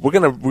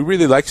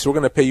really like you, so we're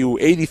going to pay you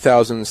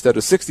 $80,000 instead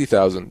of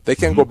 $60,000. They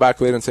can't go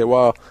back later and say,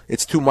 well,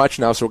 it's too much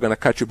now, so we're going to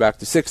cut you back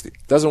to $60,000.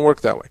 It doesn't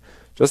work that way.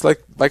 Just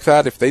like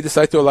that, if they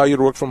decide to allow you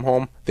to work from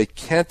home, they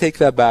can't take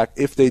that back.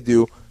 If they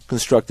do,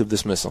 constructive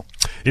dismissal.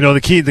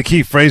 The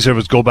key phrase here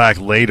was go back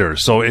later.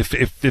 So if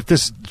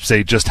this,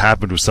 say, just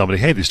happened with somebody,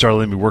 hey, they started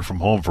letting me work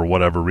from home for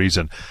whatever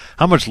reason,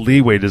 how much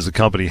leeway does the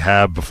company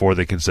have before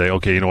they can say,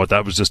 okay, you know what,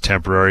 that was just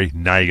temporary,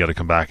 now you got to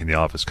come back in the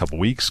office? Couple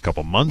weeks,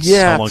 couple months?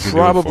 Yeah, how long can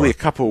probably you do it for?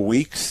 A couple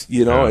weeks.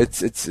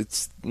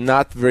 It's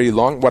not very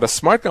long. What a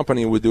smart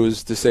company would do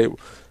is to say,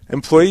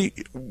 employee,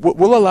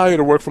 we'll allow you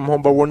to work from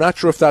home, but we're not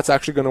sure if that's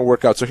actually going to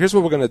work out. So here's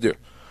what we're going to do.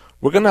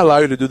 We're going to allow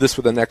you to do this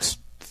for the next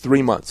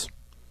 3 months.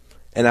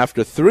 And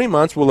after 3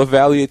 months, we'll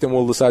evaluate and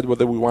we'll decide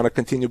whether we want to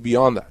continue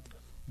beyond that.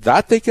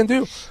 That they can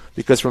do.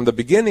 Because from the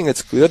beginning,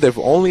 it's clear they've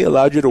only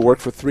allowed you to work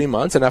for 3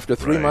 months, and after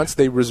 3 months,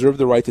 they reserve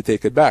the right to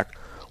take it back.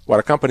 What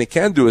a company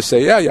can do is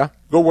say, yeah,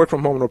 go work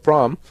from home, no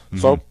problem.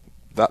 So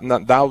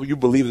now you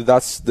believe that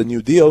that's the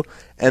new deal,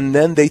 and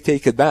then they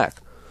take it back.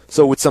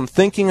 So with some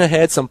thinking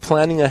ahead, some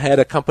planning ahead,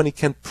 a company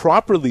can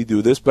properly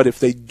do this. But if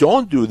they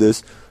don't do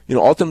this,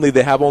 ultimately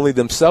they have only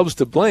themselves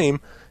to blame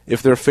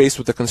if they're faced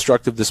with a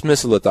constructive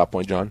dismissal at that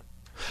point, John.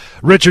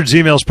 Richard's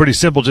email is pretty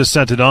simple. Just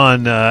sent it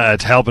on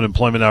at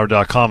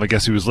help@employmenthour.com. I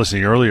guess he was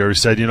listening earlier. He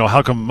said,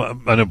 how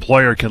come an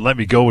employer can let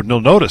me go with no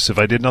notice if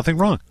I did nothing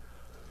wrong?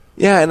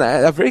 Yeah, and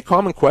a very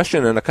common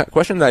question, and a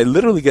question that I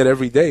literally get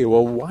every day.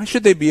 Well, why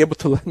should they be able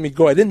to let me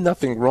go? I did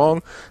nothing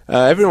wrong.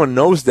 Everyone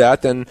knows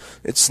that, and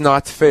it's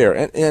not fair.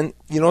 And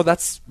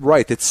that's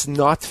right. It's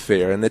not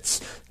fair, and it's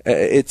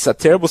a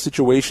terrible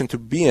situation to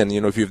be in.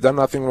 If you've done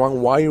nothing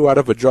wrong, why are you out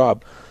of a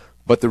job?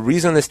 But the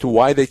reason as to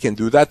why they can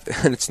do that,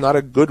 and it's not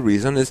a good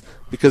reason, is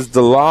because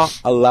the law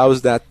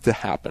allows that to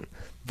happen.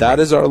 That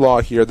is our law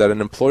here, that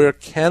an employer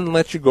can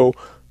let you go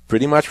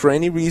pretty much for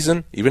any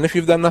reason, even if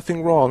you've done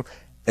nothing wrong,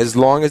 as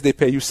long as they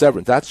pay you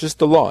severance. That's just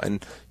the law.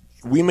 And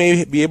we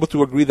may be able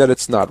to agree that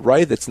it's not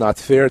right, it's not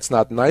fair, it's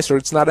not nice, or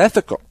it's not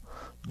ethical,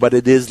 but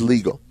it is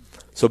legal.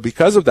 So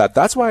because of that,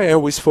 that's why I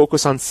always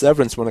focus on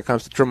severance when it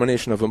comes to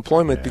termination of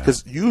employment,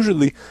 because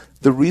usually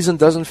the reason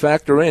doesn't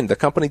factor in. The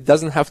company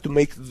doesn't have to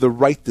make the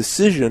right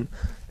decision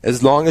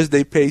as long as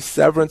they pay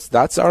severance.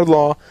 That's our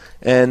law,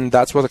 and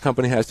that's what the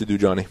company has to do,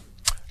 Johnny.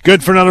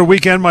 Good for another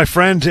weekend, my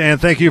friend, and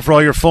thank you for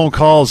all your phone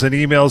calls and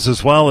emails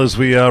as well as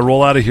we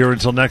roll out of here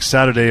until next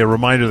Saturday. A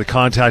reminder, the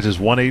contact is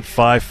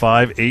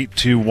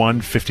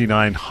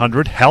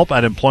 1-855-821-5900,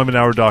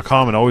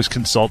 help@employmenthour.com, and always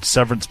consult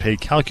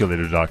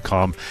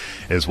severancepaycalculator.com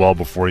as well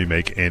before you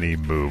make any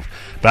move.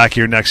 Back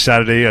here next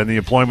Saturday on the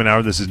Employment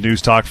Hour. This is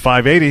News Talk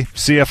 580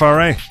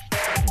 CFRA.